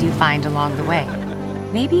friends you find along the way?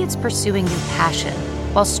 Maybe it's pursuing your passion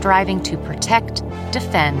while striving to protect,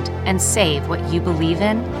 defend, and save what you believe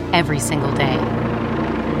in every single day.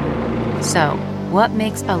 So, what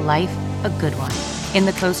makes a life a good one? In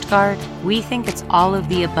the Coast Guard, we think it's all of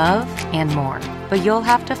the above and more, but you'll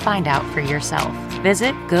have to find out for yourself.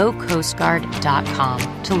 Visit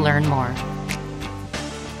GoCoastGuard.com to learn more.